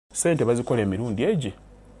Sente bazikola emirundi eje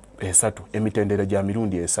esatu emitendera gya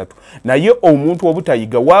mirundi esatu naye omuntu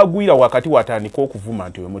obutayiga wagwira wakati watandika okuvuma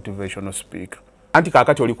nti we motivational speaker anti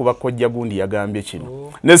kakati oli kuba kojja gundi yagambye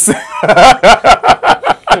kino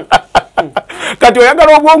kati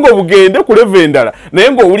oyagala obwongo bugende ku level endala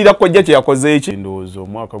naye ng'owulira kojja kye yakoze eki ndowooza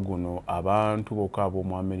omwaka guno abantu bokka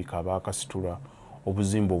ab'omu America abaakasitula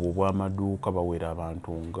obuzimba obwo bw'amaduuka bawera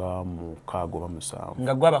abantu nga 6 oba 7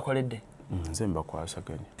 nga gwe abakoledde nze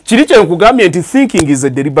mbakwasaganya kiri kye nkugambye nti thinking is a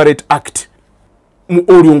deliberate act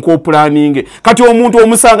olyo nk'opulaninge kati omuntu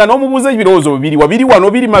omusanga n'omubuuza ebirowoozo biri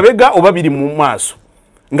wano biri mabega oba biri mu maaso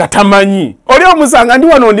nga tamanyi oli omusanga ndi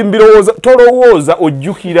wano ndi mbirowooza tolowooza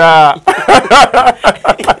ojjukira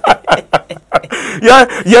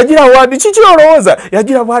yagira wati kiki olowooza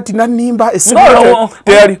yagira bwati nanimba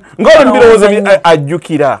teyali ng'olwo mbirowooza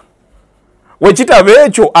ajjukira wekitaba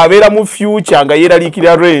ekyo abeera mu future nga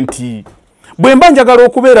yeeraliikira renti bwe mba njagala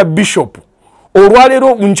okubeera bishop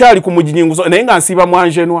olwaleero nkyali ku mujinyinguzo naye nga nsiiba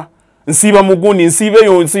mwanjenwa nsiiba mugundi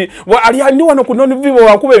nsiibeyo ali ndi wano ku non-vivo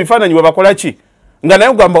wakuba ebifaananyi bwe bakola ki nga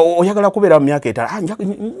naye ogamba oyagala kubeera mu myaka 5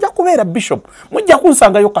 nja kubeera bishop mujja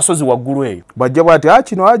kunsangayo kasozi waggulu eyo bwajja bwati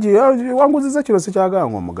kino wanguziza kino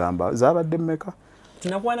sikyaganga omugamba zaabadde mmeka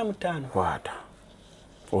tinakwana mu 5 kwata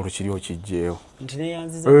olukiri okijjeewo nti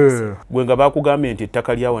neyanziza gwe nga bakugambye nti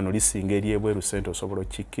ettaka lya wano lisinga eryebweru sente osobola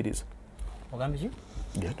okikkiriza ogambye ki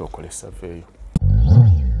genda okole surveyo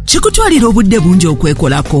Chikutwalira obudde bungi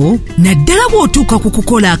okwekolako naddala bw'otuuka ku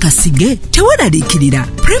kukola akasige teweraliikirira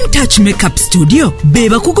Prem Touch Makeup Studio be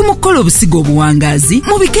bakugu mu kukola obusigo obuwangaazi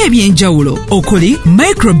mu bika eby'enjawulo okuli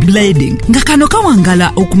microblading nga kano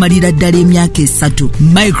kawangala okumalira ddala emyaka 3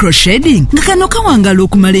 microshading nga kano kawangala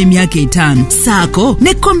okumala emyaka 5 saako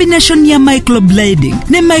ne combination ya microblading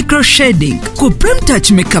ne microshading ku Prem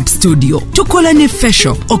Touch Makeup Studio tukola ne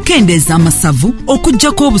facial okendeeza amasavu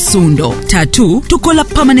okuggyako obusundo tattoo tukola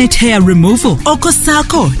permanent hair removal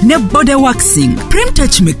okosako ne body waxing. Prem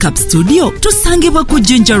Touch Makeup Studio tusangibwa ku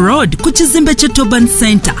Ginger Road ku kizimbe kye Toban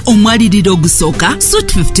Center omwaliriro ogusooka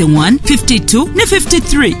Suite 51, 52 ne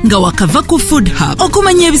 53 nga wakava ku Food Hub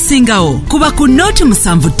okumanya ebisingawo kuba ku noti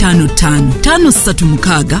 755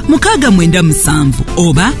 536 697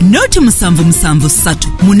 oba noti 773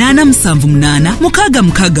 878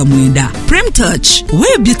 669. Prem Touch,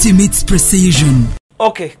 where beauty meets precision.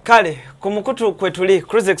 Okay, kale kumukutu kwetuli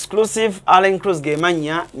cruise exclusive Allen Cruise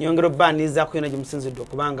gemanya nyongero bandi za kuyina jimusinzidwa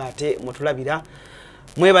kubanga ate mutulabira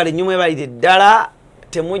mwebali nyumwe bali ddala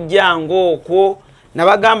temujjango okwo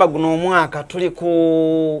nabagamba guno omwaka tuli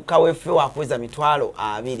ku kawefe wakweza mitwalo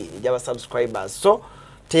 2 ejaba subscribers so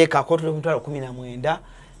teeka ko tuli mitwalo 19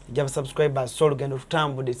 ejaba subscribers so lugendo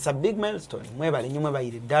tutambude it's a big milestone mwebali nyumwe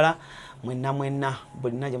bali ddala mwenna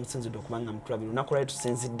buli naje musinzidwa kubanga mutulabira nakola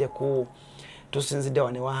tusinzidde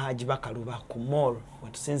wane wa hajji Bakaluba ku mall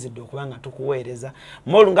watusinzidde okubanga tukuweereza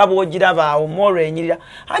mall nga bwogiraba awo mall enyirira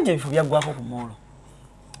hajji ebifo byaggwako ku mall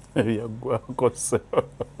byaggwako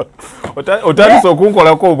otandise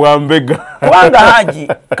okunkolako obwambega kubanga hajji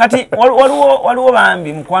kati waliwo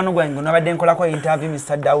bambi mukwano gwange nabadde nkolako interview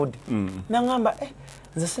Mr. Daudi nangamba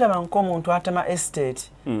nze siraba nk'omuntu atama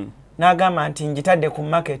estate n'agamba nti njitadde ku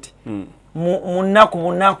market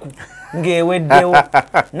munaku ngeweddewo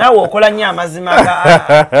nawe okola nnyo amazima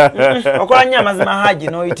okola nnyo amazima hajji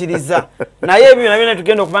n'oyitiriza naye ebyo nabyo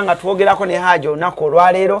tugenda okubanga twogerako ne hajji olunaku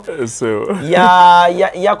olwaleero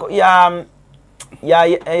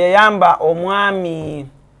yayamba omwami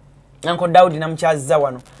Uncle Daudi namukyaziza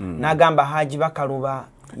wano n'agamba Hajji Bakaluba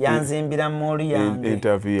yanzimbira moli yange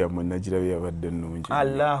interview yamwe nagirabye yabadde nnungi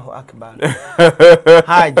Allahu Akbar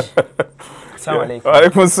Hajji Assalamu alaykum.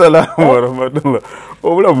 Alaykum salaam wa rahmatullah.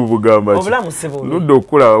 Obulamu bugamba ki? Obulamu sibuli. Ludde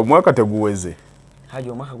okula omwaka teguweze. Hajji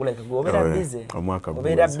omwaka guleka gobera busy. Omwaka guweze.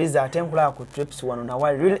 Obera busy atenkula ku trips wano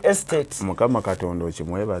na real estate. Mukama Katonda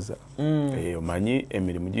okimwebaza. Omanyi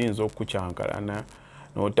emirimu giyinza okucyankalana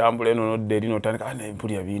n'otambula eno n'odda eri n'otandika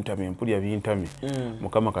empulya bintami.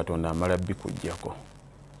 Mukama Katonda amala bikujjako.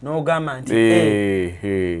 N'ogamba nti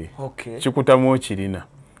okay. Kikutamu okirina.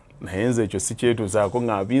 Naye nze ekyo si kyetuzaako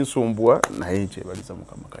nga binsumbuwa naye kyebaliza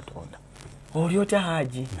Mukama Katonda. Oli otya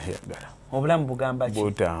Hajji? Nayagala. Obulamu bugamba ki?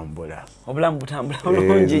 Butambula. Obulamu butambula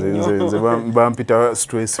bulungi nnyo. Nze bampita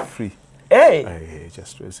stress free. Kya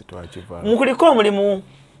stress twakivaamu. Mukuliko omulimu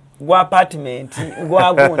gwa apartment,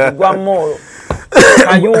 gwa gundi, gwa mall.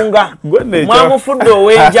 Kayunga. Mwamufudde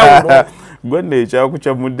ow'enjawulo. Gwenne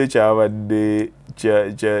ekyakukyamudde kyabadde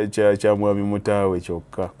kya mwami mutaawe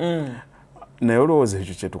kyokka. Naye olowooza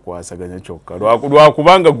ekyo kye tukwasaganya kyokka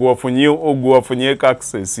lwakubanga gwe wafunyeeko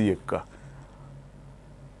access yekka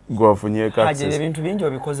gwafunye access haje ebintu bingi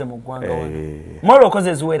obikoze mu ggwanga wano molo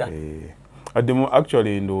okoze ziwera ademo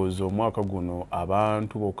actually ndozo mwaka guno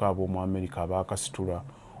abantu bokabo mu America abakasitula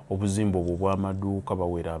obuzimbo bw'amaduuka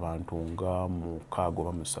bawera abantu nga mu kago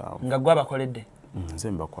bamusanvu nga gwa bakoledde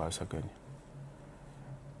nze mbakwasaganya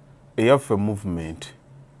eyaffe movement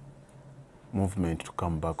to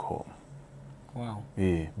come back home. Wow.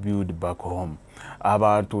 Build back home.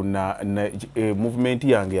 Abantu na movement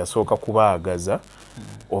yange yasooka kubaagaza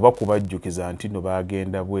oba kubajjukiza nti no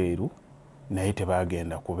bagenda bweru naye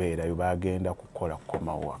tebagenda kubeerayo bagenda kukola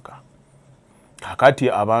kukoma waka. Kakati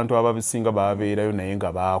abantu ababisinga babeerayo naye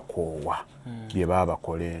nga baakoowa bye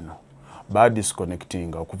babakola eno.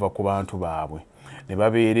 Badisconnecting okuva ku bantu baabwe ne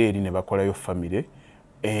babeera eri ne bakolayo family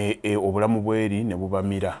obulamu bweri ne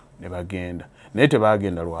bubamira ne bagenda naye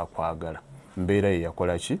tebagenda lwakwagala mbeera ye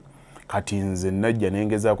yakola ki kati nze najja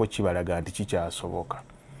nengezaako kibalaga nti kikyasoboka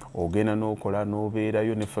ogenda n'okola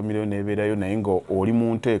n'obeerayo ne family nebeerayo naye nga oli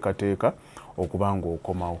mu nteekateeka okuba nga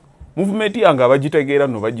okomawo movement yange abagitegeera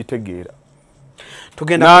no bagitegeera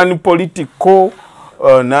non political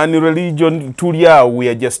non religion tuli awo we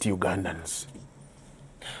are just Ugandans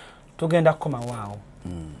tugenda kukoma waawo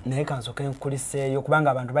naye kansoke nkuliseeyo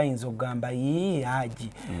kubanga abantu bayinza okugamba yii haji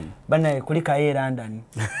banaye kulikayo e London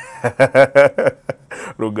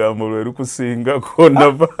lugambo lwe lukusingako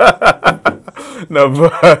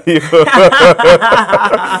navaayo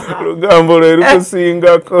lugambo lwe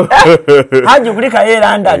lukusingako haji kulikayo e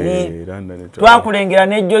London twakulengera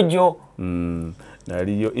ne Jojo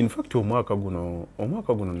naliyo in fact omwaka guno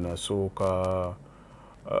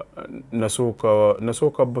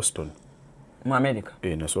nasooka Boston mu America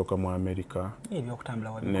nasooka mu America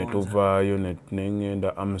ebyokutambula wali netuvaayo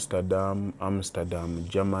nengenda Amsterdam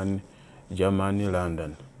Germany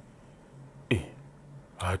London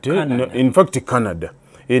ate in fact Canada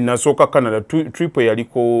nasooka Canada trip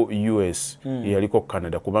yaliko US yaliko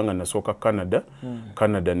Canada kubanga nasooka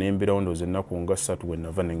Canada nembirawo ndoozi ennaku nga 3 we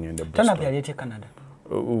nava nengenda Boston Canada yalete Canada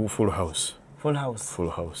full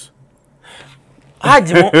house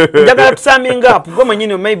haji njagala tusaminga up gwe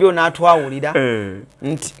mwenyini maybe onatwawulira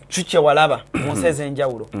nti chuche walaba munseze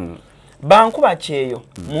enjawulo bankuba kyeyo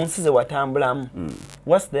munsize watambulamu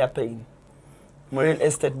what's their pain mu real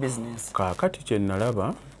estate business kakati kye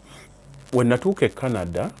nalaba we natuuka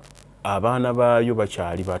Canada abaana baayo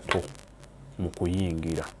bakyali bato mu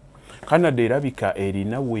kuyingira Canada erabika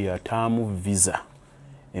erina we yataamu visa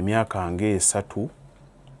emyaka nga 3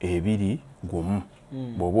 2 1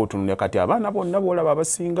 bw'oba otunulira kati abaana bonna bw'olaba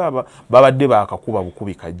abasinga babadde baakakuba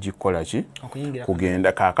bukubi kajjikola ki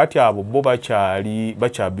kugenda kaakati abo bo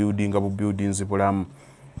bakyabuildinga bu buildings bulamu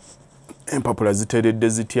empapula ziteredde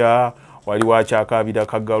zitya waliwo akyakaabira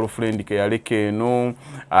ka girlfriend ke yaleka eno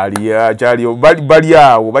bali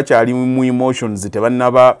awo bakyali mu emotions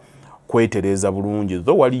tebannaba kwetereza bulungi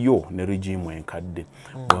tho waliyo ne regime enkadde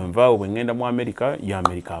bwenvaawo bwengenda mu America ya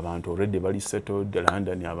America abantu already bali settled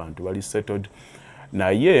London abantu bali settled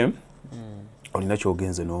naye olina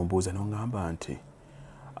kyogenze n'ombuuza n'ongamba nti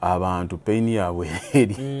abantu paini yaabwe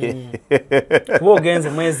eri kuba ogenze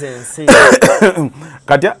mwezi ensi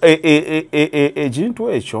kati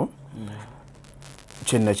ekintu ekyo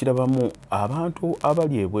kye nakirabamu abantu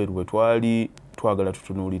abali ebweru bwe twali twagala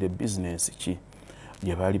tutunuulire bizinensi ki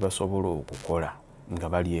gye baali basobola okukola nga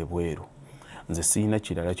bali ebweru nze siina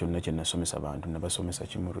kirala kyonna kye nasomesa abantu nabasomesa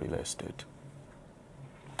kimu real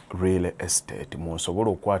estate mwosobola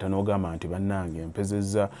okukwata n'ogamba nti bannange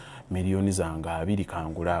mpezezza miliyoni zange 2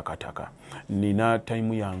 kangula akataka nina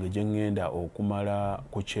time yange gye ngenda okumala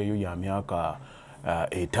ku kyeyo ya myaka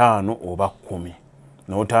 5 oba 10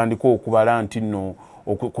 n'otandika okubala nti nno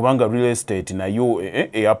kubanga real estate nayo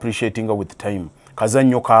appreciating with time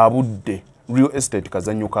kazannyo ka budde real estate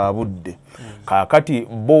kazannyo ka budde kakati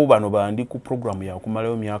bo bano bandi ku program ya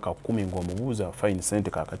kumalayo myaka 10 ng'omubuuza fine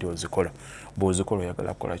sente kakati ozikola bw'ozikola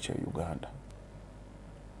oyagala kukola kye Uganda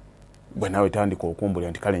bwe nawe tandika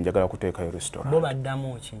okumbulira nti kale njagala kuteekayo restaurant bo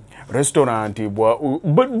baddamu ki restaurant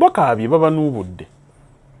bakaabye baba n'obudde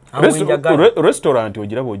restaurant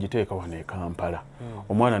ogira bw'ogiteeka wano e Kampala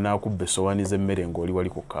omwana n'akubba essowaani z'emmere ng'oli wali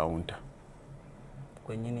ku counter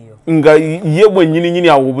nga ye bwennyini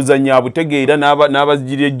awo obuzannya abutegeera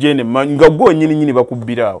n'abazirya ejjene nga gwe nnyini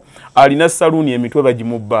bakubbira awo alina saluuni emitwe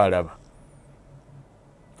bagimubba alaba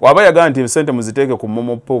waba yagamba nti sente muziteeke ku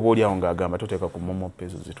momope oba oli awo ng'agamba toteeka ku momope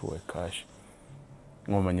ezo zituwe cash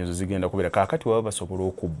ng'omanya ezo zigenda kubeera kaakati waba basobola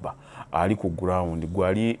okubba ali ku ground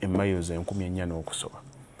gwali emiles 4,000 n'okusoba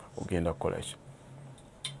ogenda kukola ki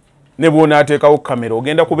ne bw'onaateekawo kamera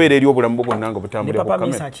ogenda kubeera eri obulamu bwonna nga butambulira ku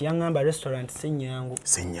kamera akiyangamba restaurant si nnyangu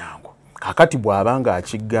kaakati bw'aba nga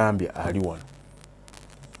akigambye ali wano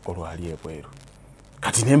olwali ebweru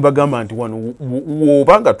kati nembagamba nti wano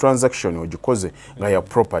wobanga transaction ogikoze nga ya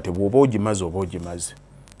property bwoba ogimaze oba ogimaze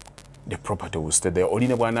the property will stay there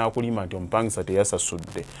olina bwana akulima nti omupangisa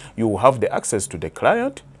teyasasudde you will have the access to the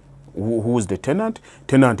client who is the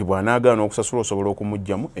tenant bwana agaana okusasula osobola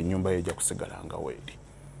okumugjamu ennyumba ye ejja kusigalanga weeri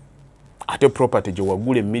ate property gye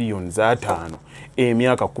wagula millions 5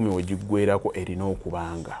 emyaka 10 wegiggwerako erina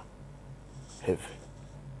okubanga heavy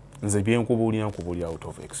nze byenkubuulira nkubuulira out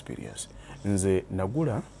of experience nze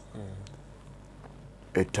nagula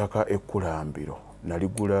ettaka ekkulambiro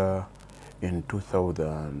naligula in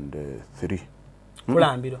 2003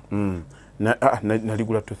 kulambiro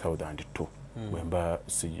naligula 2002 wemba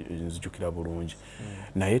nzijukira bulungi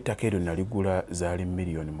naye ettaka eryo naligula zaali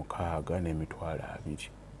million 6.2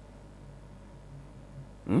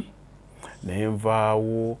 naye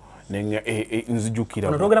nvaawo nzijukira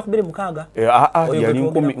onatogera ku 2.6 yali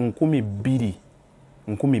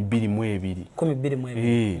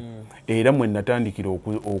 12,200 era mwe natandikira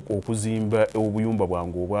okuzimba obuyumba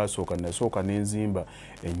bwange obwasooka nasooka nenzimba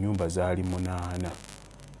ennyumba zaali 8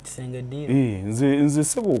 nze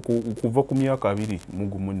sebo okuva ku myaka 2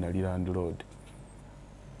 mugumu nali landlord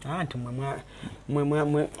anti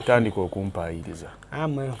mwe tandika okumpaayiriza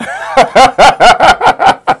amwe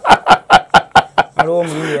aliwo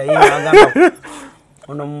omulungi yayina agamba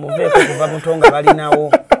ono muveeko kuva mutonga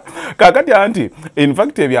balinawo kakati anti in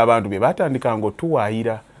fact ebyo abantu bye batandikanga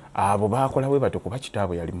otuwaayira abo bakola bwe bato kuba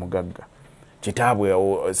kitaabwe yali mugagga kitaabwe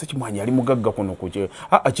sekimwanyi yali mugagga kuno kuche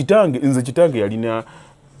nze kitange yalina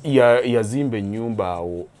yazimba ennyumba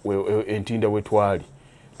awo entinda we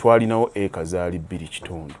twalinawo eka zaali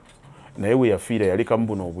 2.5 naye we yafiira yali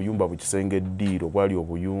kamubuno obuyumba bukisenge eddiiro bwali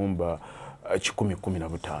obuyumba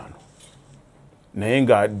 10-15 naye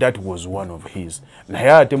nga that was one of his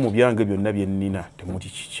naye ate mu byange byonna bye nnina temuli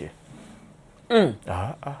kike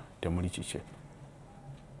temuli kike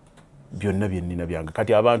byonna bye nnina byange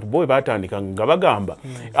kati abantu bowe batandika nga bagamba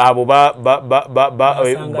abo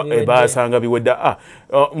basanga biwedde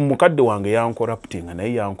mukadde wange yankoraptinga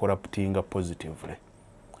naye yankoraptinga positively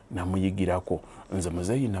namuyigirako nze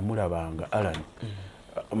muzeyi namulabanga Alan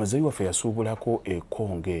muzeyi waffe yasuubulako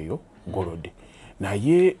ekonge eyo golode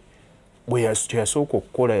naye bwe yasooka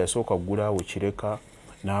okukola yasooka kugulaawo kireka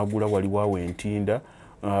n'agula waliwo entinda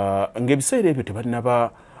ng'ebiseera ebyo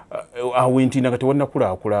tebanaba awo entinda nga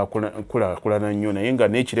tewannakulaakulana nnyo naye nga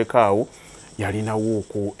n'ekireka awo yalinawo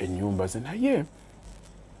okwo ennyumba ze naye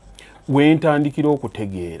wentandikira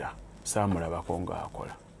okutegeera saamulabako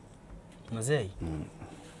ng'akola muzeeyi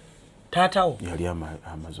taatawo yali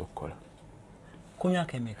amaze okukola ku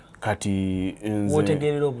myaka emeka kati nze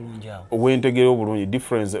wotegeerera obulungi awo wentegeera obulungi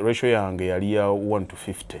difference ratio yange yali ya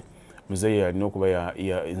 1:50 muzeeyi yalina okuba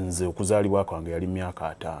nze okuzaalibwa kwange yali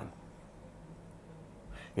myaka 5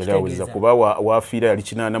 yali aweza kuba wafiira yali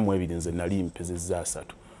 82 nze nali mpezezza 3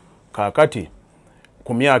 kaakati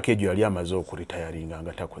ku myaka egyo yali amaze okuritayaringa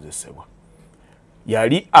nga takozesebwa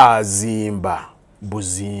yali azimba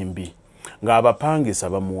buzimbi ng'abapangisa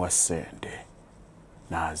bamuwa ssente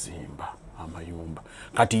n'azimba amayumba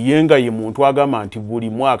kati yenga ye muntu agamba nti buli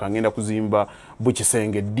mwaka ngenda kuzimba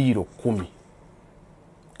bukisenge eddiiro 10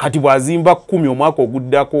 kati bwazimba 10 omwaka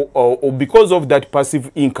oguddako because of that passive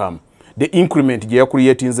income the increment gye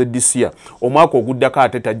yakuliyetinze this year omwaka oguddako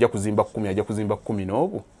ate tajja kuzimba 10 ajja kuzimba 12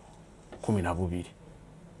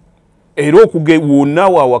 era wonna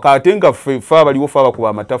wawaka ate nga ffe abaliwo fe abakuba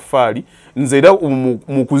amataffaali nze era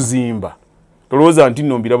mu kuzimba tolowooza nti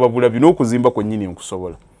nno mbiraba bulabi n'okuzimba kwennyini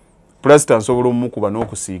nkusobola plasita nsobola omukuba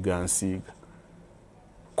n'okusiiga nsiiga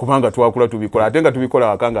kubanga twakula tubikola ate nga tubikola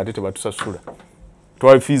waka nga ate tebatusasula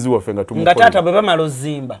twali fiizi waffe nga tumukola nga taata bwe bamala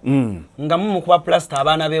ozimba nga mumukuba plasita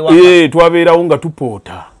abaana beewaka twabeerawo nga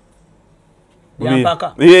tupoota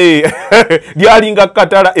yampaka lyalinga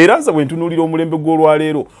katala era nsa bwe ntunuulira omulembe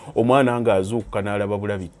gw'olwaleero omwana nga azuukuka n'alaba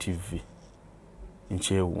bulabi TV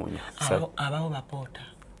nkyewuunya abawo bapoota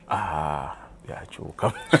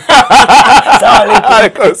yakyuka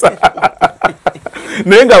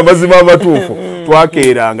naye nga amazima amatuufu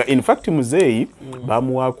twakeeranga in fact muzeeyi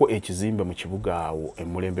bamuwaako ekizimbe mu kibuga awo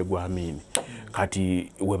emulembe gwa Amini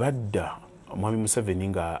kati we badda Mwami Museveni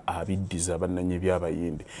nga abiddiza bannanye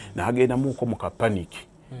by'abayimbi n'agendamuuko mu kapaniki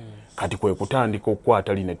kati kwe kutandika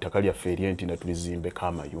okukwata lino ettaka lyaffe eryenti na tulizimbeko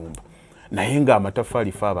amayumba naye nga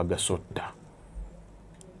amataffaali fe abagasotta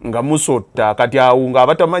nga musotta kati awo nga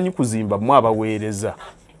abatamanyi kuzimba mu abaweereza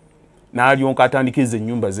n'alyonka atandikiza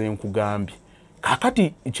ennyumba z'enkugambye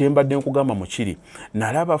kakati kyembadde nkugamba mu kiri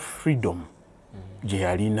nalaba freedom gye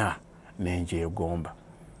yalina n'enjegomba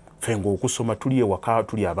fengo okusoma tuli ewaka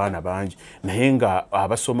tuli abaana bangi naye nga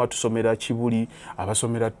abasoma tusomera Kibuli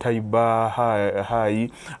abasomera Taiba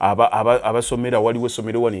hai abasomera waliwo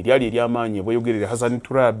somero wani lyali eryamaanyi boyogerera Hassan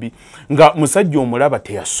Turabi nga musajja omulaba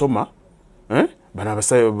teyasoma bana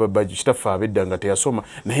bakitafe abedda nga teyasoma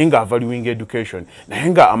naye nga valuing education naye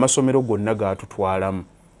nga amasomero gonna gatutwalamu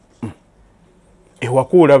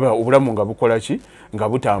ewaka olaba obulamu nga bukola ki nga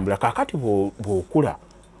butambula kakati bw'okula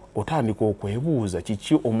otandika okwebuuza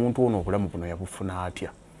kiki omuntu ono obulamu buno yabufuna atya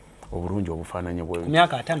obulungi obufaananye bwe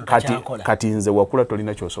kati nze wakula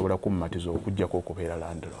tolina kyosobola kummatiza okujjako okubeera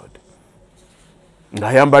landlord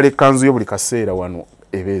ng'ayambala ekkanzu yo buli kaseera wano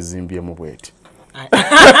eba ezimbyemu bweti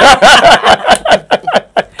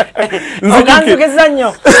okanzugeza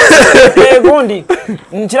nnyo gundi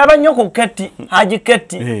nkiraba nnyo ku Ketti Haji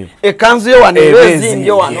Ketti ekkanzu yo wano eba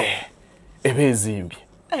ezimbye wano eba ezimbye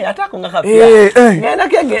atako nga kapya ngenda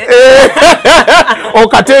kege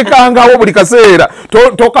okateekangawo buli kaseera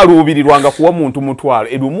tokaluubirirwanga kuwa muntu mutwalo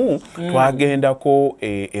erumu twagendako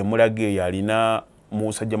emulage yalina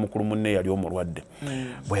musajja mukulu munne yali omulwadde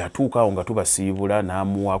bwe yatuukaawo nga tubasiibula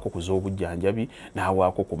n'amuwaako ku z'obujjanjabi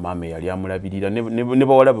n'awaako ku maama yali amulabirira ne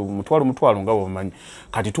bawala mutwalo nga bamanyi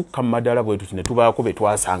kati tukka mumadala bwetu ne tubaako be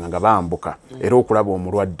twasanga nga bambuka era okulaba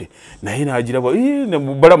omulwadde naye n'agiraba ne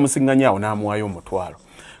balamusiŋŋanyaawo n'amuwaayo omutwalo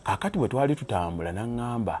kakati bwe twali tutambula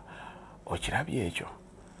n'aŋŋamba okirabye ekyo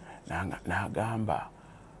n'agamba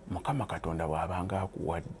Mukama Katonda bw'abanga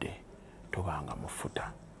akuwadde tobanga mufuta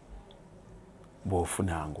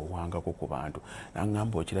bw'ofunanga owangako ku bantu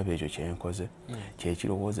n'aŋŋamba okirabye ekyo kyenkoze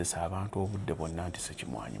kyekirowoozesa abantu obudde bwonna nti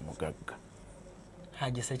Ssekimwanyi mugagga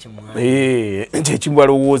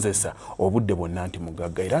kyekimwalowoozesa obudde bwonna nti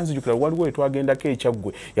mugagga era nzijukira waliwo etwagendako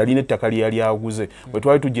ekyaggwe yalina ettaka lye yali aguze bwe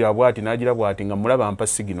twali tugira bwati n'agira bwati nga mulaba mpa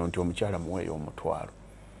sigino nti omukyala muweeyo omutwalo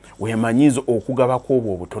weemanyiizo okugabako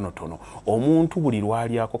obwo obutonotono omuntu buli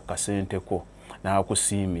lwalyako kasenteko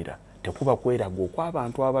n'akusiimira tekuba kweraga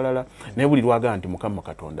okw'abantu abalala naye buli lwaga nti Mukama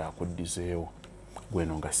Katonda akuddizeewo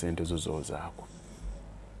gweno nga sente zo zoozaako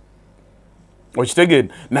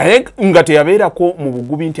okitegedde naye nga teyabeerako mu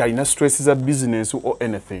bugubi nti alina stress za business or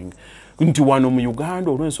anything nti wano mu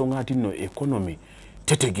Uganda olw'ensonga nti nno economy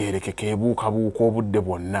tetegeerekeka ebuukabuuka obudde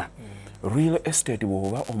bwonna real estate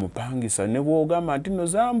bw'oba omupangisa ne bw'ogamba nti nno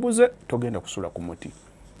zambuze togenda kusula ku muti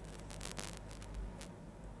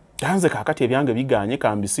tanze kakati ebyange biganye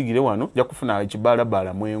kambisigire wano ja kufuna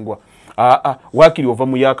ekibalabala mwengwa wakiri ova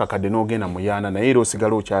mu yakakadde n'ogenda mu yaana naye era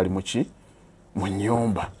osigala okyali muki mu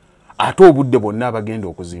nnyumba ate obudde bwonna abagenda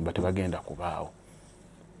okuzimba tebagenda kubaawo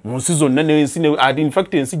mu nsi zonna in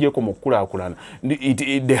fact ensi gyeko mu kukulaakulana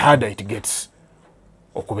the harder it gets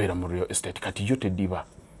okubeera mu real estate kati yo teddiba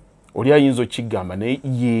oli ayinza okigamba naye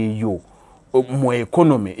yeeyo mu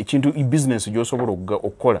economy ekintu business gy'osobola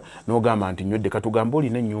okukola n'ogamba nti nnyodde katugamba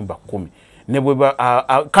olina ennyumba 10 ne bwe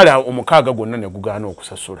kale omukaaga gwonna ne gugaana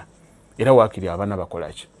okusasula era waakiri abaana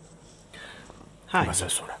bakolaki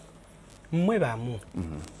basasula mmwe bamu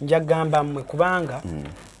njagamba mmwe kubanga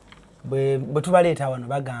bwe tubaleeta wano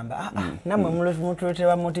bagamba nammwe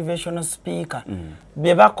mutuleetera motivational speaker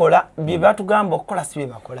bye bakola bye batugamba okukola si bye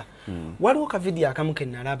bakola waliwo ka video akamu ke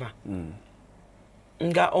nalaba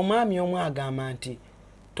nga omwami omu agamba nti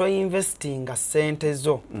toinvestinga sente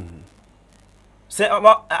zo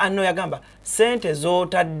ano yagamba sente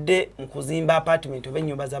z'otadde mu kuzimba apartment oba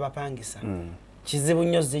ennyumba z'abapangisa kizibu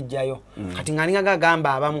nnyo zijjayo kati nga ninga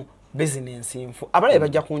gagamba abamu business nfu abalabe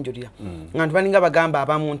bajja kunjulira nga ntibaninga bagamba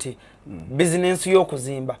abamu nti business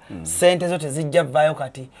y'okuzimba sente zo tezijja vaayo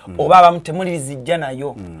kati oba abamu temuli zijja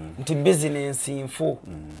nayo nti business nfu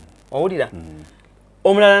owulira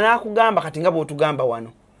omulala n'akugamba kati nga bw'otugamba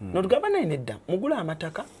wano n'otugamba naye nedda mugula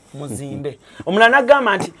amataka muzimbe omulala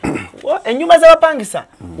n'agamba nti ennyumba z'abapangisa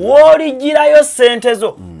w'oligirayo sente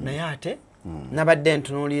zo naye ate nabadde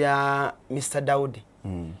ntunuulira Mr. Daudi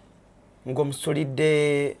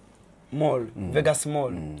ng'omusulidde mall Vegas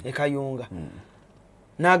mall ekayunga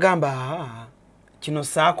n'agamba kino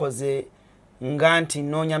saakoze nga nti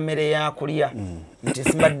noonya mmere yakulya nti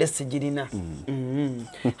simbadde sigirina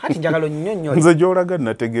kati njagala onnyonnyola nze gy'olaga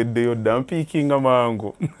nategeddeyo dda mpiikinga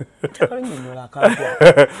mangu njagala onnyonnyola akantu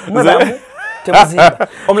mwebamu temuzimba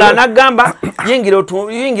omulala n'agamba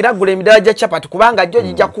yingira gula emidaala gya capati kubanga jjo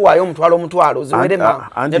gijja kuwaayo omutwalo ziwere mangu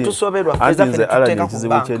ne tusoberwa feza ffe tuteeka ku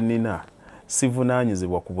ekizibu kye nnina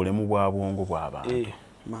sivunaanyizibwa ku bulemu bwa bwongo bw'abantu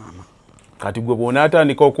maama kati gwe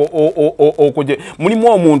bw'onaatandika okuje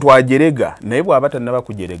mulimu omuntu ajerega naye bw'aba tannaba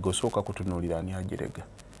kujerega osooka kutunuulira ani ajerega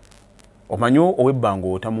omanyi ow'ebbanga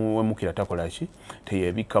otamuwemukira takola ki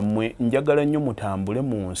teyeebika mmwe njagala nnyo mutambule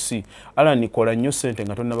mu nsi ala nikola nnyo ssente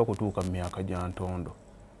nga tonnaba kutuuka mu myaka gya ntondo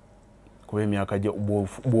kuba emyaka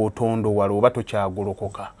bw'otondo wala oba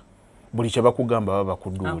tokyagolokoka buli kye bakugamba baba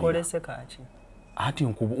bakuduulira. Ankolese kaaki? Ati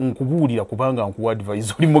nkubuulira kubanga nkuwa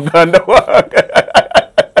advice oli muganda wange.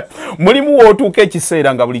 Mulimu wootuuka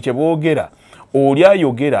ekiseera nga buli kye boogera oli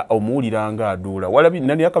ayogera omuwulira nga aduula. Walabye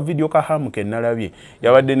nani aka video ka Hamuke nalabye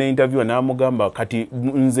yabadde ne interview n'amugamba kati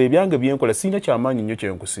nze ebyange byenkola sina kyamaanyi nnyo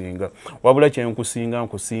kyenkusinga wabula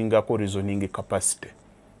nkusingako reasoning capacity.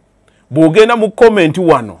 Bw'ogenda mu comment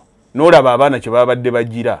wano n'olaba abaana kye babadde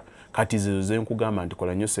bagira kati ze nkugamba nti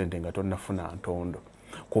kola nnyo ssente nga tonnafuna ntondo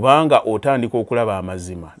kubanga otandika okulaba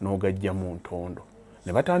amazima n'ogajja mu ntondo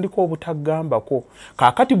ne batandika obutagambako.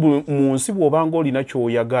 Kaakati mu nsi bw'obanga olina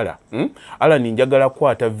ky'oyagala Alani njagala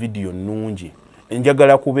kwata video nnungi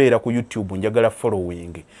njagala kubeera ku YouTube njagala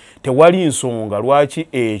following tewali nsonga lwaki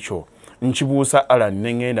ekyo nkibuusa Alani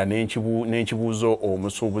nengenda n'enkibuuzo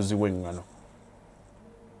omusuubuzi w'eŋŋano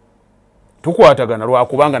tukwatagana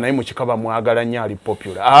lwakubanga naye mu kikaba mwagala nnyo ali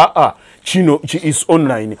popular. Kino is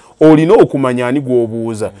online olina okumanya ani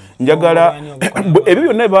gw'obuuza njagala ebyo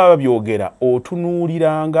byonna baba byogera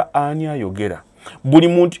otunuuliranga ani ayogera buli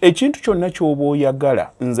muntu ekintu kyonna ky'oba oyagala.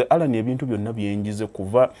 Nze Alani ebintu byonna byenjize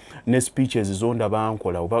kuva ne speeches zonda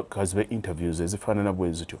bankola oba kazibe interviews ezifaanana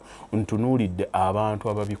bwe zityo ntunuulidde abantu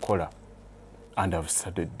ababikola and I've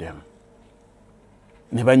studied them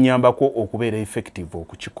ne banyambako okubeera effective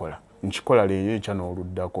okukikola. Nkikola leero ekya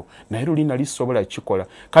n'oluddako naye luli nali sobola kikola.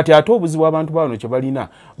 Kati ate obuzibu abantu bano kye balina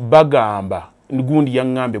bagamba gundi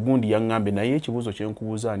yaŋŋambe naye ekibuuzo kye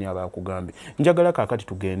nkubuuza ani aba akugambe. Njagala kaakati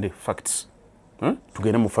tugende facts.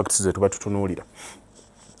 Tugende mu facts ze tuba tutunuulira.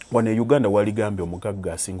 Wano e Uganda waligambye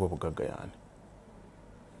omugagga asinga obugagga yaani.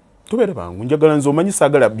 Tubeere bangu njagala nze omanyi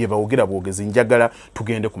saagala bye bawogera bwogezi njagala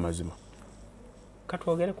tugende ku mazima.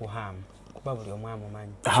 Katwogere ku Hamu. Babuli omwamu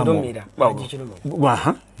manyi. Kirumira.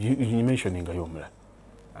 Aha. You mentioning ayo omulala.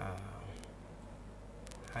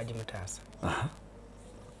 Haji Mutasa. Aha.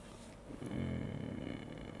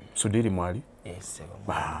 Sudiri mwali? Yes.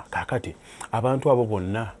 Kakati abantu abo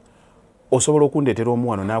bonna osobola okundeetera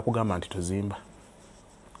omuwano n'akugamba nti tozimba.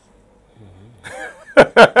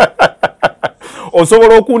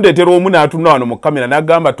 Osobola okundeetera omu n'atuna wano mu kamera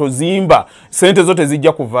n'agamba tozimba sente zo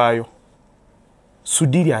tezijja kuvaayo.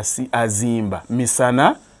 Sudiri azimba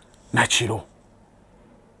misana na kiro.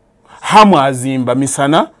 Hamu azimba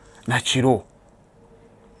misana na kiro.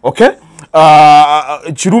 Okay?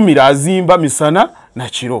 Kirumira azimba misana na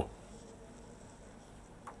kiro.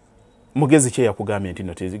 Mugezi kye yakugambye nti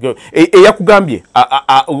notezi. Yakugambye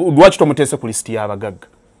lwaki tomutese ku listi y'abagagga.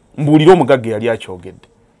 Mbuulira omugagga yali akyogedde.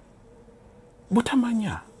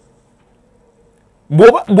 Butamanya.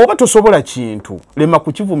 Bw'oba tosobola kintu lema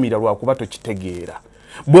kukivumira lwakuba tokitegeera.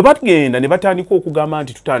 Bwe bagenda ne batandika okugamba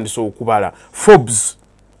nti tutandise okubala Forbes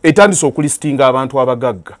etandise okulistinga abantu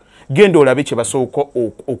abagagga genda olabe kye basooka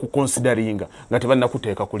okuconsideringa nga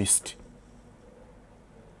tebannakuteeka ku listi.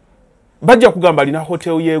 Bajja kugamba alina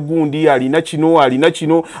hotel y'egundi alina kino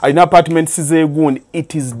alina apartments z'egundi.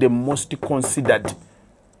 It is the most considered.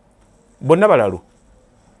 Bonna balalu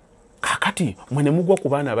kakati mwene mugwa ku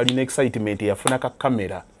baana balina excitement yafuna ka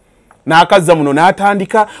kamera n'akazza muno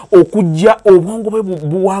n'atandika okujja obwongo bwe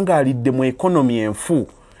buwangaalidde mu economy enfu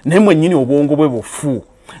naye mwennyini obwongo bwe bufu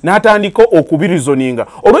n'atandika okubirizoninga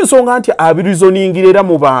olw'ensonga nti abirizoningira era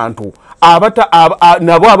mu bantu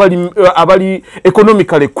nabo abali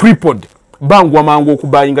economically crippled bangwa mangu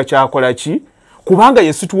okubayinga kyakola ki kubanga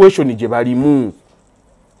ye situation gye balimu.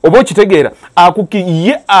 Oba okitegeera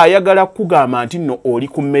ye ayagala kugamba nti nno oli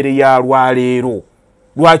ku mmere ya lwaleero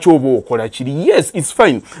lwaki oba okola kiri. Yes, it's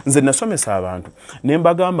fine. Nze nasomesa abantu ne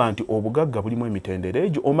mbagamba nti obugagga bulimu emitendera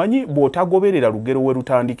egyo omanyi bw'otagoberera lugero we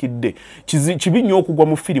rutandikidde kibi nnyo okugwa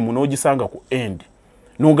mu firimu n'ogisanga ku end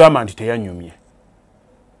n'ogamba nti teyanyumye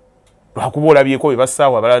lwakuba olabyeko bwe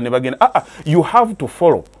basaawa abalala ne bagenda. You have to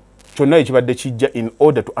follow kyonna ekibadde kijja in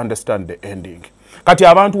order to understand the ending. Kati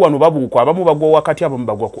abantu wano babuuka abamu bagwa wakati abamu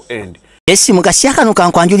bagwa ku end. Esi mugasiya kano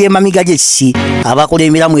kankwanjulira emami gadgets abakola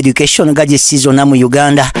emiramu education gadgets zonna mu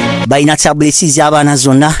Uganda balina tablets z'abaana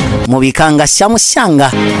zonna mu bikanga Samsung,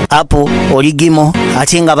 Apple, Origimo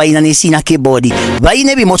ate nga balina n'esiina keyboard.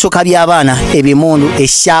 Balina ebimotoka by'abaana ebimundu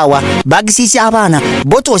essaawa bags z'abaana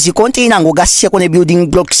bottles container ng'ogasseko ne building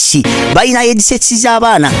blocks. Balina headsets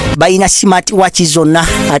z'abaana balina smart watch zonna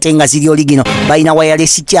ate nga ziri original. Balina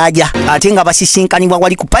wireless charger ate nga basisinkanibwa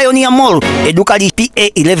wali ku Pioneer Mall edduka li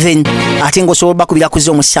PA11 ate ng'osobola bakubira ku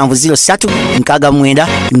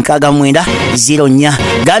 0703-69-69-04.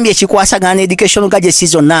 Gambye ekikwasagana ne education gadgets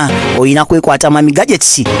zonna olina kwekwata mami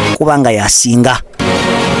gadgets kubanga yasinga.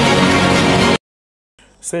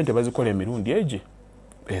 Sente bazikola emirundi egi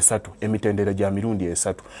esatu emitendera gya mirundi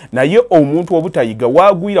esatu naye omuntu obutayiga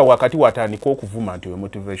wagwira wakati watandika okuvuma nti we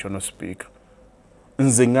motivational speaker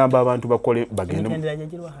nze ngamba abantu bakole bagende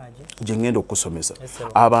jengendo okusomesa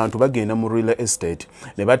abantu bagenda mu real estate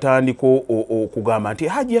ne batandika okugamba nti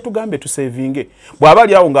haji yatugambe tusavinge bwaba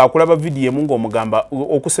ali awo ngaakulaba video mu ng'omugamba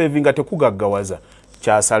okusavinga tekugaggawaza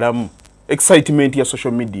kyasalamu excitement ya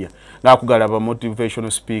social media ngaakugalaba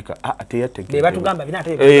motivational speaker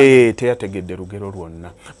teyategedde lugero lwonna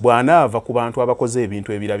bw'anaava ku bantu abakoze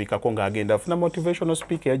ebintu ebirabikako ng'agenda afuna motivational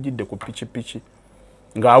speaker yajjidde ku pichipichi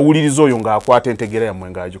ng'awuliriza oyo ng'akwata entegera yammwe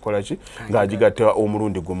ng'agikola ki ng'agigatta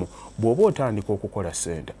omulundi gumu bw'oba otandika okukola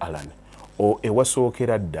sente Alan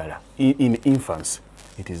ewasookera ddala in infancy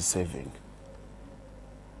it is saving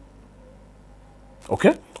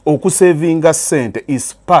okay okusavinga sente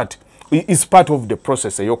is part of the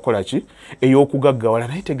process eyokukola ki eyokugaggawala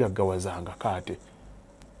naye tegaggawazanga kaate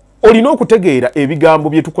olina okutegeera ebigambo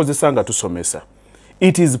bye tukozesa nga tusomesa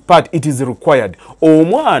it is required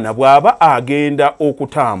omwana bw'aba agenda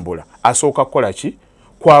okutambula asooka kukola ki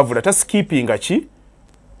kwavula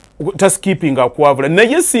taskipinga kwavula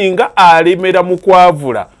naye singa alemera mu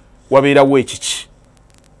kwavula wabeerawo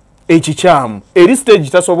ekikyamu eri stage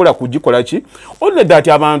tasobola kugikola ki only that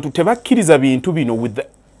abantu tebakkiriza bintu bino with the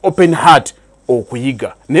open heart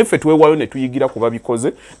okuyiga neffe twewayo ne tuyigira kuba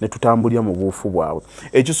bikoze ne tutambulira mu buufu bwabwe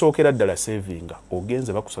ekisookera ddala savinga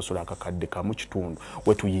ogenze bakusasula akakadde kamu kitundu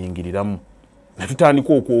we tuyingiriramu ne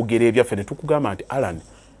tutandika okwogera ebyaffe ne tukugamba nti Alan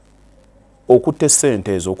okutte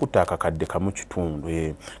sente ezo okutta akakadde kamu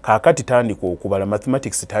kitundu kaakati tandika okubala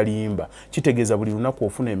mathematics talimba kitegeeza buli lunaku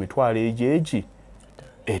ofuna emitwalo egyegi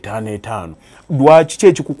 5 lwaki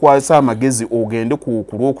kyekikukwasa amagezi ogende ku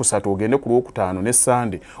lwokusatu ogende ku lwokutaano ne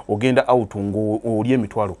Sunday ogenda out ng'oli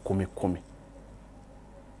emitwalo 10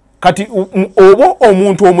 kati obo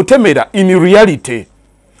omuntu omutemera in reality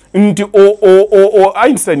nti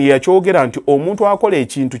Einstein yakyogera nti omuntu akola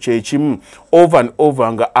ekintu kyekimu over and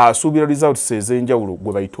over nga asuubira results ez'enjawulo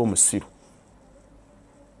gwe bayita omusiru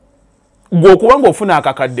gw'okubanga ofuna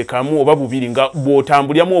akakadde kamu oba bubiri nga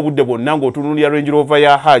bw'otambuliramu obudde bwonna ng'otunuulira Range Rover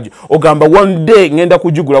ya Hajji ogamba one day ngenda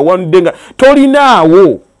kugigula one day nga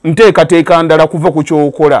tolinaawo nteekateeka ndala kuva ku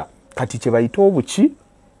kyokola kati kye bayita obuki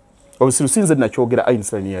obusiru sinze nakyogera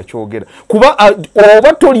Einstein yakyogera kuba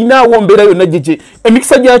oba tolinaawo mbeera yonna gye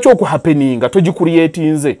emikisa gyakyo okuhappeninga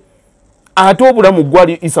togicreatinze ate obulamu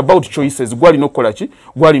gwali is about choices gwali n'okukola ki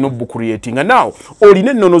gwali n'obucreatinga now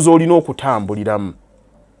olina ennono z'olina okutambuliramu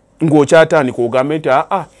ng'okyatandika ogambe nti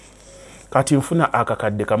kati nfuna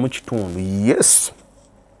akakadde kamu kitundu yes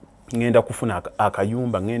ngenda kufuna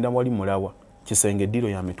akayumba ngenda wali mulawa kisenge ddiro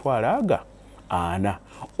ya mitwalo 40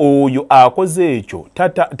 oyo akoze ekyo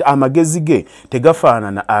amagezi ge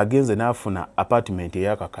tegafaanana agenze n'afuna apartment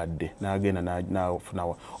ey'akakadde n'agenda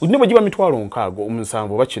n'afunawa olina bwe giba mitwalo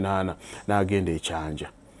 7 oba 8 n'agenda ekyanja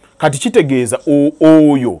kati kitegeeza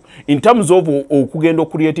oyo in terms of okugenda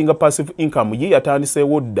creating passive income ye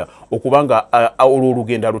yatandiseewo dda okubanga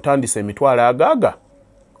olugenda lutandise emitwalo agaaga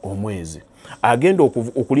omwezi agenda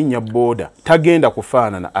okulinnya boda tagenda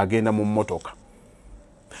kufaanana agenda mu mmotoka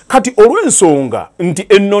kati olw'ensonga nti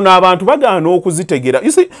ennono abantu bagaana okuzitegera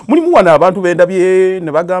isi mulimu wano abantu bendabye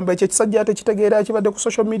ne bagamba ekyo ekisajja tekitegeera kibadde ku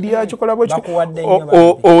social media kikola bwe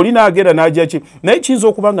oli n'agenda n'ajja ki naye kiyinza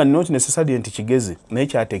okubanga not necessarily nti kigezi naye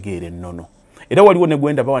kyategeera ennono era waliwo ne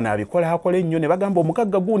gwenda bawana abikola akola ennyo ne bagamba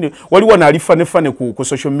omugagga gundi waliwo n'alifanefane ku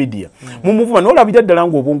social media mu muvuma n'olabira ddala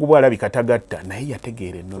ng'obwongu bwalabika tagatta naye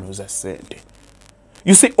yategeera ennono za ssente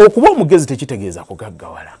you see okuba omugezi tekitegeeza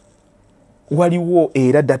kugaggawala waliwo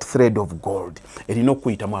era that thread of gold erina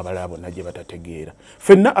okuyitamu abalala bonna gye batategeera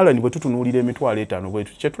ffenna Alan bwe tutunuulira emitwalo 5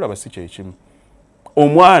 bwetu kyetulaba si kyekimu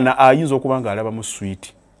omwana ayinza okuba nga alaba mu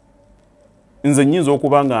switi nze nnyinza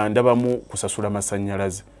okuba nga ndaba mu kusasula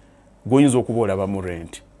masannyalaze gwoyinza okuba olaba mu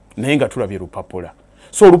rent naye nga tulabye lupapula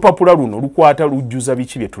so olupapula luno lukwata lujjuza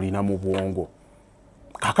biki bye tulina mu bwongo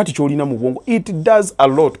kakati kyolina mu bwongo it does a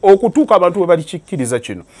lot okutuuka abantu bwe balikikkiriza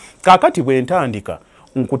kino kakati bwe ntandika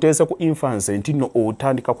nkuteesa ku infancy nti no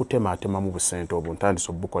otandika kutematema mu busente obwo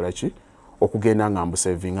ntandisa obukola ki okugenda nga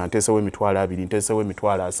mbusavinga nteesewo emitwalo 2 nteesewo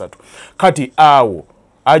emitwalo 3 kati awo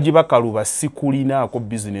Hajji Bakaluba sikulinaako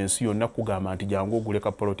bizinensi yonna kugamba nti jangu ogule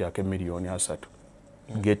ka poloti ake miliyoni 3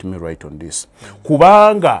 get me right on this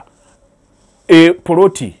kubanga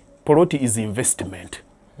poloti is investment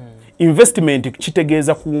investment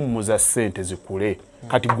kitegeeza kuwummuza ssente zikule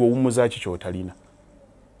kati gw'owummuza ki kyotalina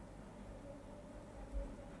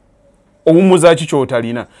owummuza ki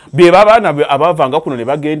kyotalina bye babaana abavanga kuno ne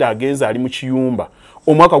bagenda agenza ali mu kiyumba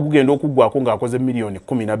omwaka gugenda okuggwako ng'akoze miliyoni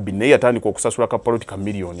 12 naye yatandika okusasula ka poloti ka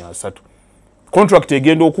miliyoni 3 contract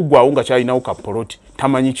egenda okugwawo nga kyalinawo ka poloti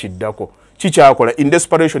tamanyi kiddako kikyakola in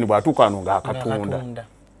desperation bw'atuuka ano ng'akatunda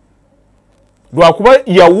lwakuba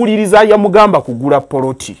yawuliriza yamugamba kugula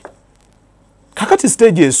poloti. Kakati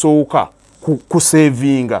stage esooka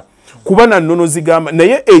kusevinga kuba na nnono zigamba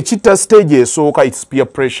naye ekita stage esooka it's peer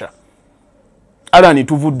pressure. Alani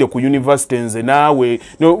tuvudde ku university nze naawe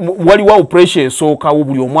waliwo pressure esookawo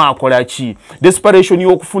buli omu akola ki desperation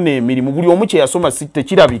y'okufuna emirimu buli omu kye yasoma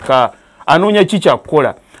tekirabika anoonya ki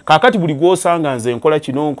kyakkola. Kakati buli gw'osanga nze nkola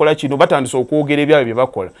kino batandise okwogera ebyabwe bye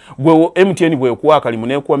bakola gwe MTN bwekuwa akalimu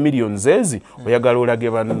n'ekuwa millions ezi oyagala olage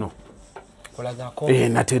banno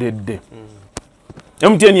nateredde.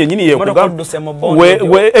 MTN yennyini yekugamba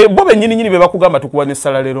bo bennyini be bakugamba tukuwa ne